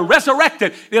and we're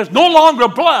resurrected, there's no longer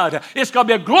blood. It's going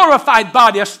to be a glorified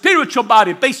body, a spiritual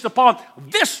body based upon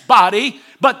this body.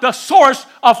 But the source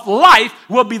of life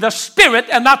will be the spirit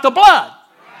and not the blood.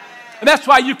 And that's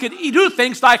why you can do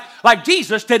things like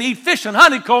Jesus did, eat fish and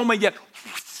honeycomb, and yet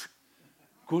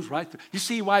goes right through. You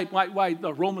see why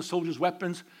the Roman soldiers'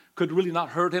 weapons could really not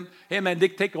hurt him? Hey, man, they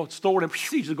take a sword and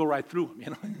he just go right through him, you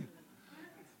know.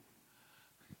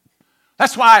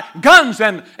 That's why guns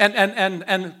and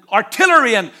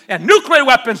artillery and nuclear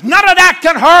weapons, none of that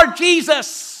can hurt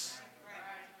Jesus.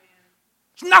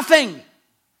 It's nothing.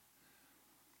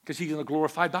 Because he's in a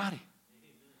glorified body.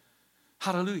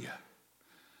 Hallelujah.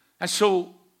 And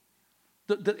so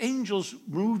the angels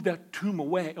moved that tomb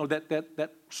away, or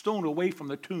that stone away from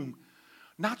the tomb,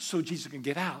 not so Jesus can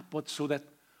get out, but so that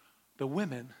the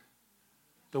women,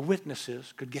 the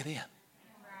witnesses, could get in.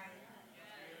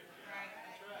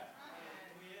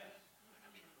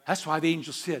 That's why the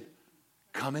angel said,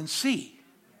 come and see.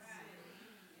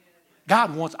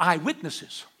 God wants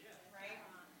eyewitnesses.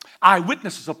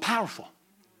 Eyewitnesses are powerful.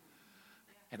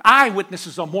 And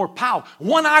eyewitnesses are more powerful.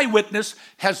 One eyewitness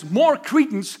has more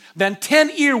credence than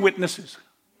 10 ear witnesses.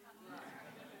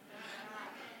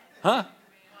 Huh?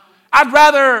 I'd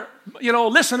rather,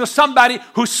 listen to somebody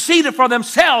who's seen it for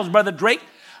themselves, Brother Drake,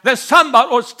 than somebody,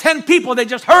 or it's 10 people they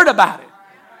just heard about it.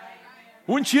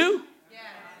 Wouldn't you?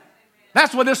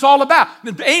 That's what it's all about.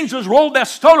 The angels rolled that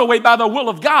stone away by the will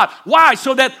of God. Why?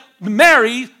 So that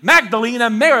Mary Magdalene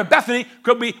and Mary Bethany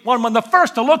could be one of the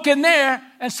first to look in there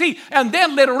and see. And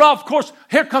then later on, of course,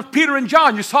 here comes Peter and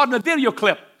John. You saw it in the video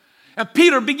clip. And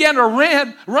Peter began to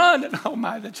run. And oh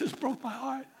my, that just broke my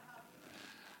heart.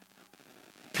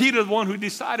 Peter, the one who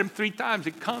decided him 3 times,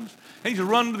 it comes. And he's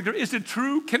running to the grave. Is it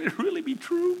true? Can it really be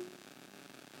true?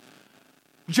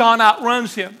 John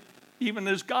outruns him. Even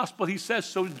in his gospel, he says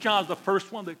so. John's the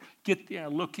first one to get there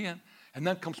and look in. And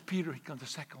then comes Peter. He comes the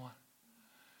second one.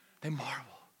 They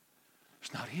marvel.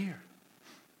 It's not here.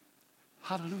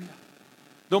 Hallelujah.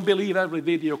 Don't believe every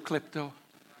video clip, though.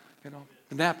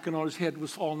 The napkin on his head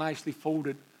was all nicely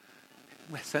folded.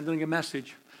 Sending a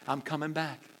message. I'm coming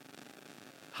back.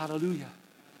 Hallelujah.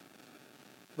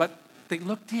 But they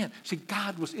looked in. See,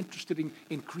 God was interested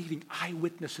in creating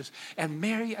eyewitnesses. And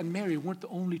Mary weren't the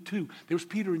only 2. There was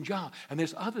Peter and John. And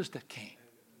there's others that came.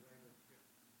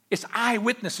 It's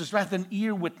eyewitnesses rather than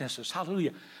ear witnesses.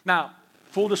 Hallelujah. Now,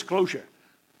 full disclosure.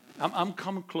 I'm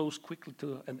coming close quickly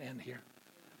to an end here.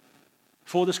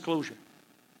 Full disclosure.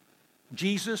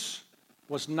 Jesus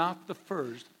was not the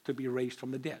first to be raised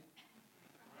from the dead.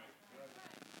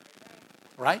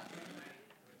 Right?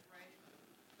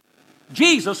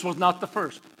 Jesus was not the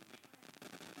first.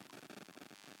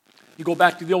 You go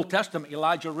back to the Old Testament,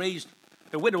 Elijah raised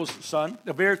the widow's son,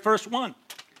 the very first one.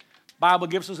 The Bible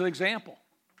gives us an example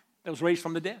that was raised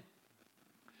from the dead.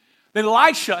 Then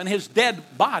Elisha and his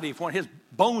dead body, for his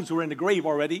bones were in the grave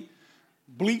already,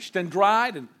 bleached and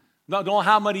dried, and don't know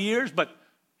how many years, but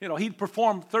he'd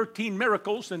performed 13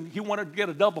 miracles, and he wanted to get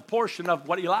a double portion of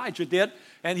what Elijah did,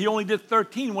 and he only did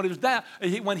 13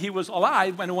 when he was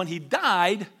alive, and when he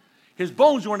died, his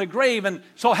bones were in the grave, and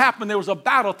so happened there was a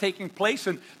battle taking place,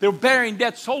 and they were burying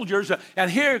dead soldiers, and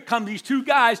here come these 2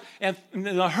 guys, and in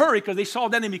a hurry, because they saw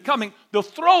the enemy coming, they'll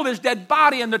throw this dead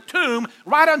body in the tomb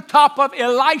right on top of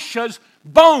Elisha's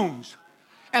bones.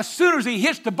 As soon as he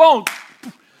hits the bone,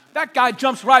 that guy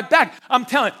jumps right back. I'm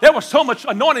telling you, there was so much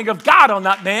anointing of God on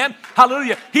that man.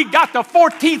 Hallelujah. He got the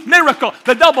 14th miracle,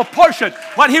 the double portion.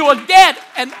 When he was dead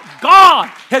and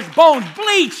gone, his bones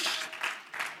bleached.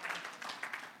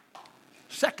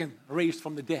 Second raised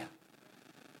from the dead.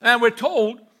 And we're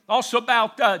told also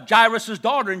about Jairus'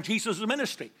 daughter in Jesus'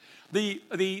 ministry, the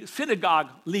synagogue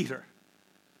leader.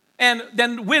 And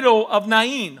then widow of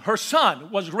Nain, her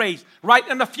son, was raised right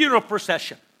in the funeral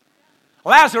procession.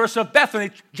 Lazarus of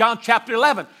Bethany, John chapter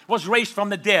 11, was raised from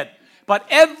the dead. But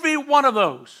every one of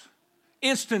those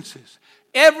instances,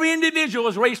 every individual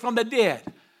was raised from the dead,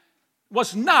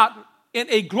 was not in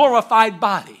a glorified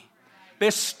body. They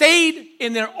stayed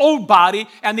in their old body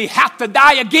and they have to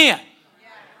die again.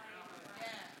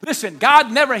 Listen,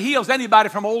 God never heals anybody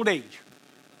from old age.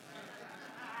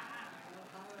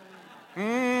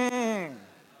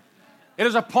 It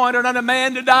is appointed unto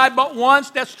man to die but once.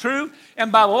 That's true.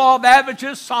 And by the law of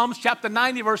averages, Psalms chapter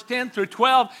 90, verse 10 through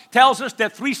 12 tells us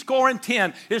that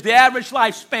 70 is the average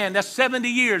lifespan. That's 70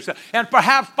 years. And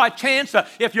perhaps by chance,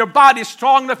 if your body's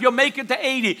strong enough, you'll make it to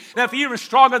 80. And if you're even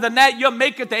stronger than that, you'll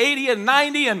make it to 80 and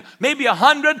 90 and maybe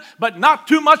 100, but not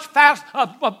too much past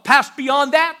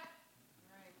beyond that.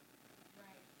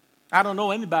 I don't know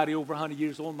anybody over 100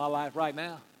 years old in my life right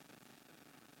now.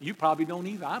 You probably don't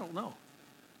either. I don't know.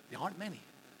 There aren't many.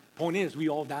 Point is, we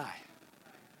all die.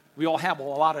 We all have a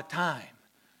lot of time.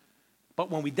 But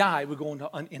when we die, we're going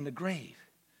in the grave.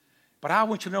 But I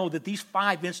want you to know that these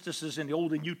 5 instances in the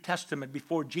Old and New Testament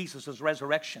before Jesus'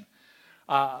 resurrection,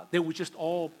 they were just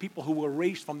all people who were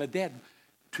raised from the dead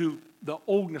to the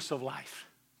oldness of life,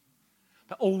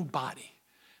 the old body.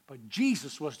 But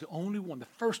Jesus was the only one, the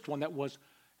first one that was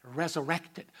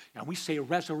resurrected. Now, we say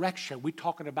resurrection, we're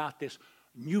talking about this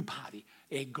new body,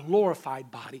 a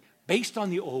glorified body based on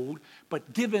the old,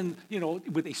 but given,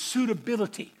 with a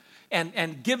suitability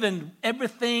and given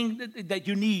everything that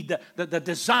you need, the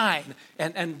design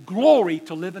and glory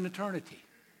to live in eternity.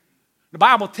 The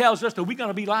Bible tells us that we're going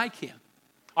to be like him.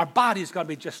 Our body is going to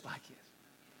be just like his.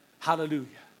 Hallelujah.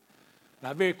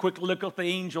 Now, very quickly look at what the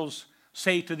angels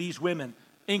say to these women,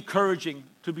 encouraging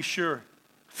to be sure.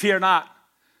 Fear not.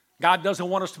 God doesn't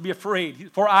want us to be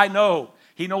afraid, for I know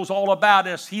He knows all about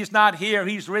us. He's not here.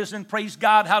 He's risen. Praise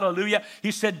God. Hallelujah. He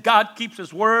said God keeps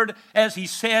His word. As He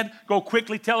said, go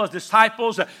quickly tell His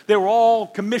disciples. They were all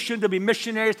commissioned to be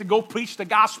missionaries, to go preach the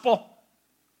gospel,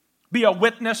 be a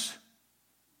witness.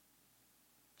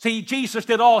 See, Jesus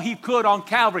did all He could on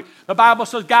Calvary. The Bible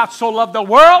says God so loved the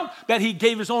world that He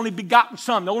gave His only begotten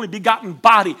Son, the only begotten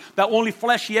body, the only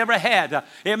flesh He ever had.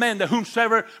 Amen. That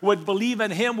whomsoever would believe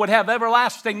in Him would have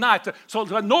everlasting life. So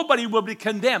that nobody will be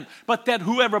condemned, but that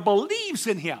whoever believes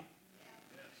in Him.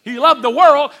 He loved the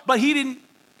world, but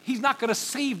He's not going to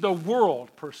save the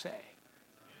world per se.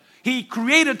 He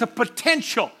created the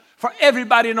potential for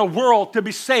everybody in the world to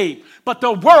be saved. But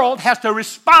the world has to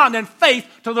respond in faith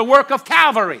to the work of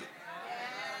Calvary.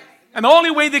 And the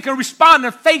only way they can respond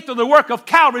in faith to the work of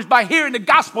Calvary is by hearing the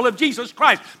gospel of Jesus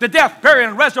Christ, the death, burial,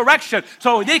 and resurrection,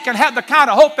 so they can have the kind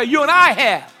of hope that you and I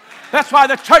have. That's why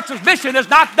the church's mission is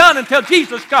not done until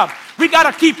Jesus comes. We got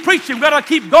to keep preaching. We got to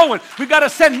keep going. We got to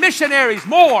send missionaries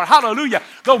more. Hallelujah.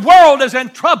 The world is in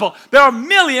trouble. There are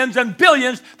millions and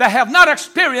billions that have not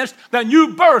experienced the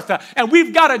new birth. And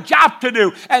we've got a job to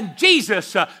do. And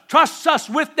Jesus trusts us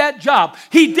with that job.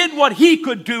 He did what He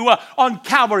could do on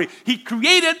Calvary. He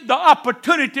created the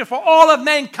opportunity for all of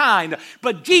mankind.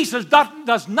 But Jesus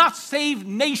does not save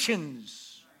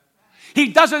nations. He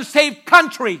doesn't save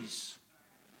countries.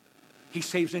 He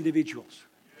saves individuals.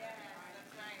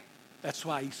 That's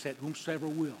why He said, whomsoever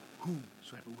will,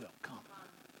 come.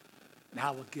 And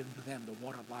I will give to them the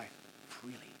water of life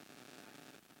freely.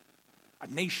 A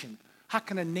nation, how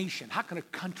can a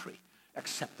country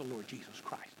accept the Lord Jesus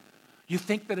Christ? You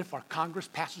think that if our Congress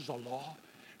passes a law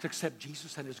to accept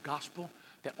Jesus and His gospel,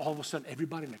 that all of a sudden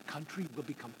everybody in the country will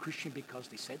become Christian because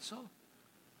they said so?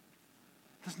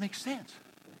 Doesn't make sense.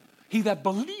 He that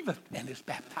believeth and is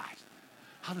baptized.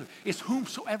 Hallelujah. It's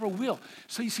whomsoever will.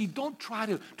 So you see, don't try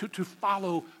to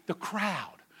follow the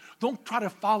crowd. Don't try to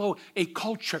follow a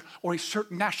culture or a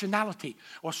certain nationality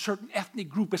or a certain ethnic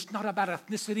group. It's not about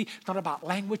ethnicity. It's not about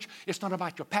language. It's not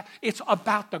about your past. It's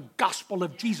about the gospel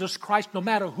of Jesus Christ, no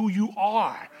matter who you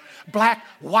are. Black,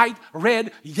 white,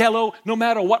 red, yellow, no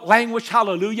matter what language,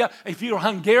 hallelujah. If you're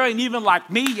Hungarian, even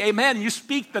like me, amen, you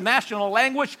speak the national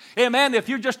language, amen. If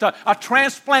you're just a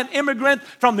transplant immigrant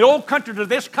from the old country to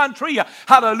this country,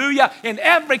 hallelujah. In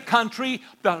every country,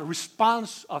 the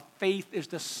response of faith is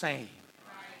the same.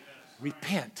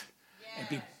 Repent and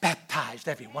be baptized,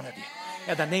 every one of you,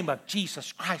 in the name of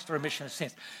Jesus Christ, the remission of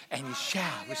sins, and you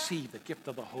shall receive the gift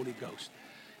of the Holy Ghost.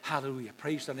 Hallelujah.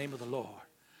 Praise the name of the Lord.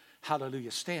 Hallelujah.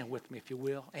 Stand with me, if you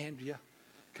will. Andrea,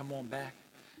 come on back.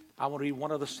 I want to read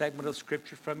one other segment of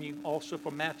Scripture from you, also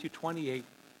from Matthew 28,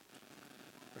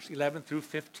 verse 11 through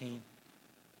 15.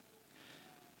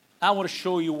 I want to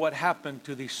show you what happened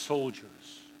to these soldiers.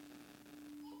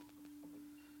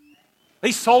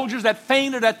 These soldiers that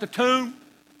fainted at the tomb,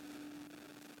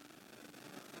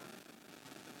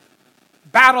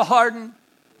 battle-hardened.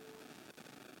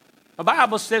 The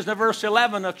Bible says in verse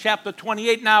 11 of chapter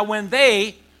 28, now when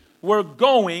they were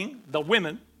going, the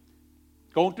women,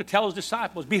 going to tell His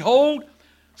disciples, behold,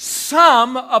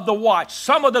 some of the watch,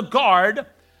 some of the guard,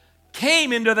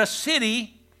 came into the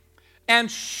city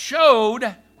and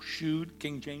showed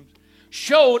King James,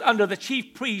 showed unto the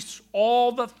chief priests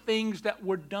all the things that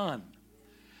were done.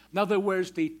 In other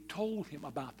words, they told him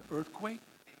about the earthquake.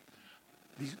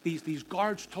 these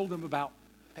guards told them about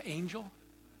the angel.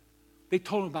 They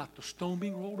told them about the stone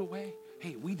being rolled away.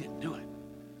 Hey, we didn't do it.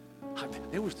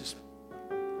 There was this.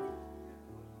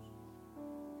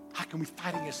 How can we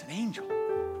fight against an angel?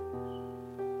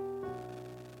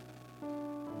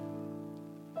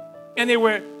 And they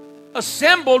were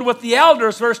assembled with the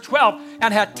elders, verse 12,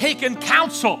 and had taken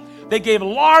counsel. They gave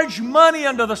large money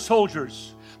unto the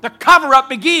soldiers. The cover-up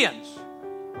begins.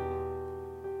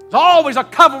 There's always a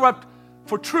cover-up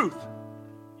for truth.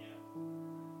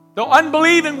 The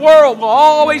unbelieving world will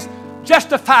always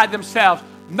justify themselves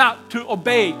not to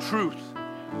obey truth.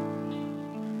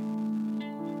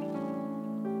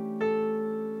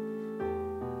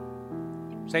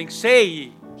 Saying, say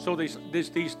ye. So these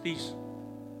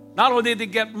not only did they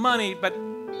get money, but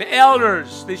the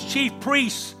elders, these chief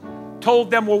priests,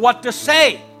 told them, well, what to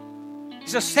say. He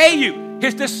says, say you.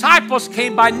 His disciples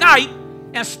came by night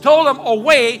and stole him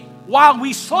away while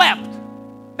we slept.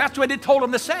 That's what they told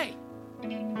him to say.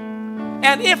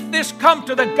 And if this come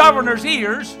to the governor's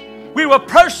ears, we will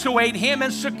persuade him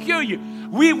and secure you.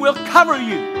 We will cover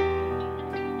you.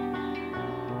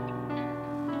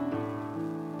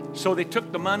 So they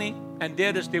took the money and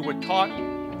did as they were taught.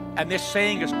 And this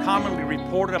saying is commonly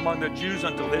reported among the Jews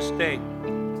until this day.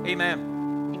 Amen.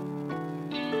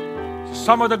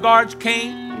 Some of the guards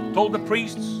came, told the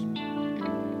priests.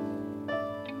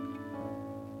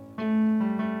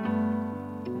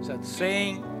 Said,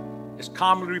 saying is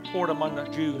commonly reported among the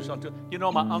Jews until,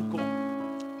 my uncle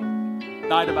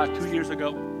died about 2 years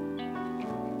ago.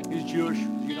 He's Jewish,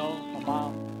 my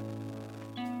mom.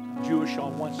 Jewish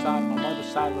on one side, my mother's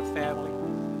side of the family.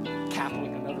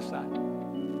 Catholic on the other side.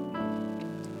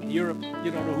 Europe,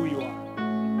 you don't know who you are.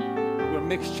 We're a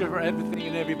mixture of everything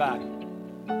and everybody.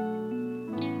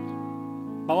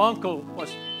 My uncle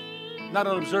was not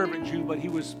an observant Jew, but he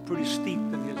was pretty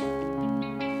steeped in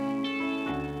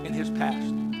his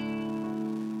past.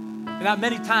 And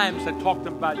many times I talked to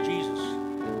him about Jesus.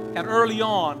 And early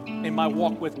on in my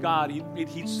walk with God,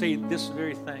 he'd say this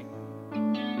very thing.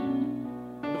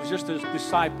 It was just his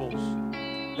disciples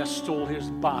that stole his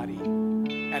body.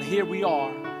 And here we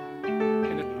are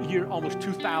in the year almost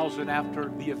 2000 after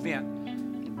the event.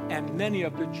 And many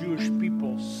of the Jewish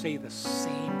people say the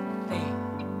same thing.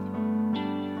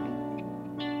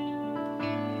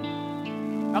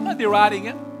 I'm not deriding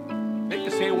it. They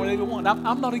can say whatever they want.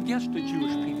 I'm not against the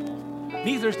Jewish people.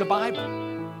 Neither is the Bible.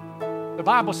 The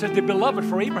Bible says they're beloved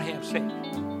for Abraham's sake.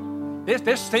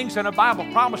 There's things in the Bible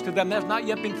promised to them that's not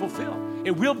yet been fulfilled.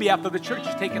 It will be after the church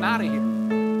is taken out of here.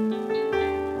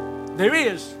 There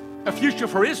is a future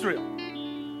for Israel,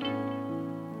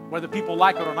 whether people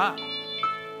like it or not.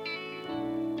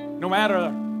 No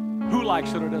matter who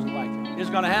likes it or doesn't like it, it's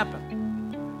going to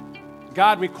happen.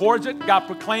 God records it, God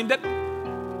proclaimed it,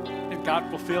 and God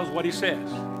fulfills what He says,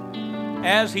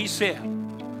 as He said.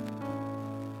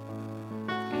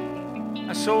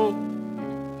 And so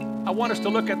I want us to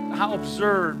look at how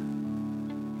absurd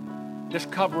this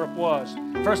cover-up was.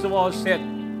 First of all, it said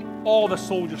all the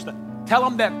soldiers slept. Tell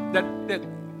them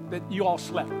that you all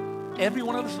slept. Every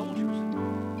one of the soldiers.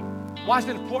 Why is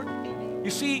that important?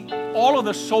 You see, all of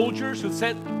the soldiers who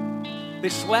said they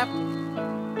slept,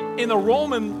 in the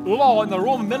Roman law, in the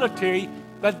Roman military,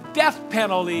 the death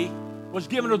penalty was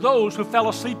given to those who fell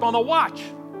asleep on the watch.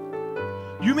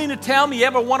 You mean to tell me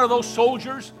every one of those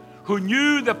soldiers who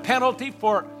knew the penalty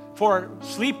for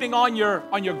sleeping on your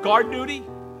guard duty?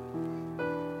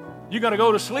 You're going to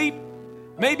go to sleep?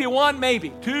 Maybe one,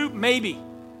 maybe two, maybe.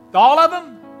 All of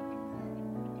them?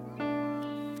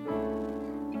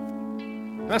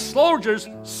 The soldiers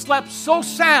slept so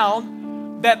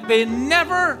sound that they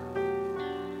never,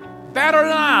 better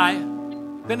than I,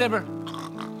 they never,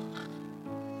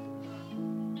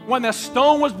 when the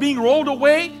stone was being rolled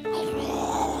away,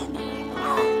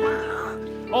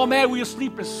 oh man, we were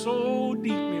sleeping so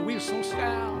deep, man. We were so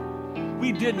sound.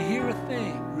 We didn't hear a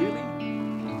thing, really.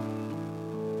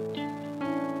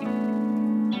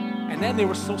 And then they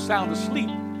were so sound asleep.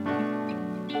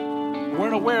 They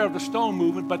weren't aware of the stone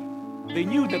moving, but they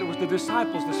knew that it was the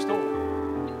disciples that stole it.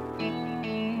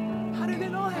 How did they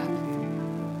know that?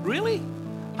 Really?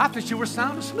 I thought you were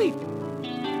sound asleep.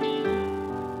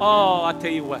 Oh, I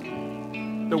tell you what.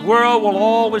 The world will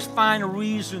always find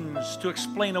reasons to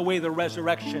explain away the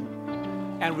resurrection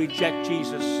and reject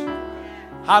Jesus.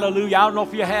 Hallelujah. I don't know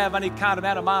if you have any kind of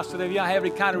animosity, if you have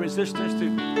any kind of resistance to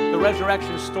the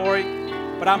resurrection story,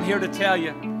 but I'm here to tell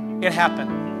you, it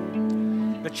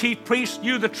happened. The chief priests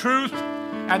knew the truth,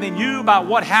 and they knew about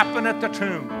what happened at the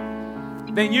tomb.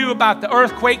 They knew about the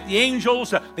earthquake, the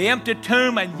angels, the empty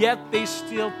tomb, and yet they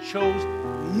still chose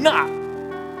not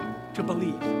to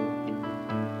believe.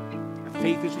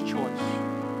 Faith is a choice.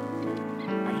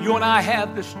 And you and I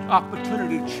have this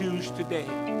opportunity to choose today.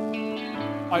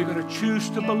 Are you going to choose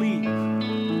to believe, or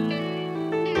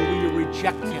will you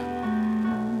reject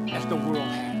him as the world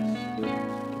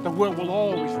has? The world will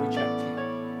always reject him.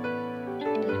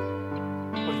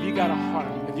 But if you got a heart,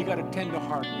 if you got a tender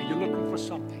heart, and you're looking for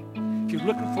something, if you're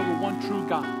looking for the one true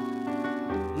God,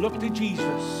 look to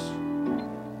Jesus,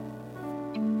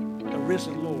 the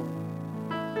risen Lord.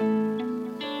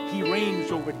 He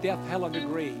reigns over death, hell, and the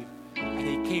grave, and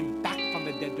he came back from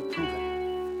the dead to prove it.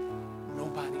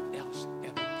 Nobody else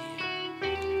ever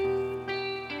did.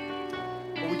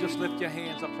 Will we just lift your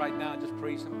hands up right now and just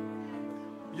praise him?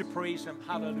 You praise him.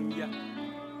 Hallelujah.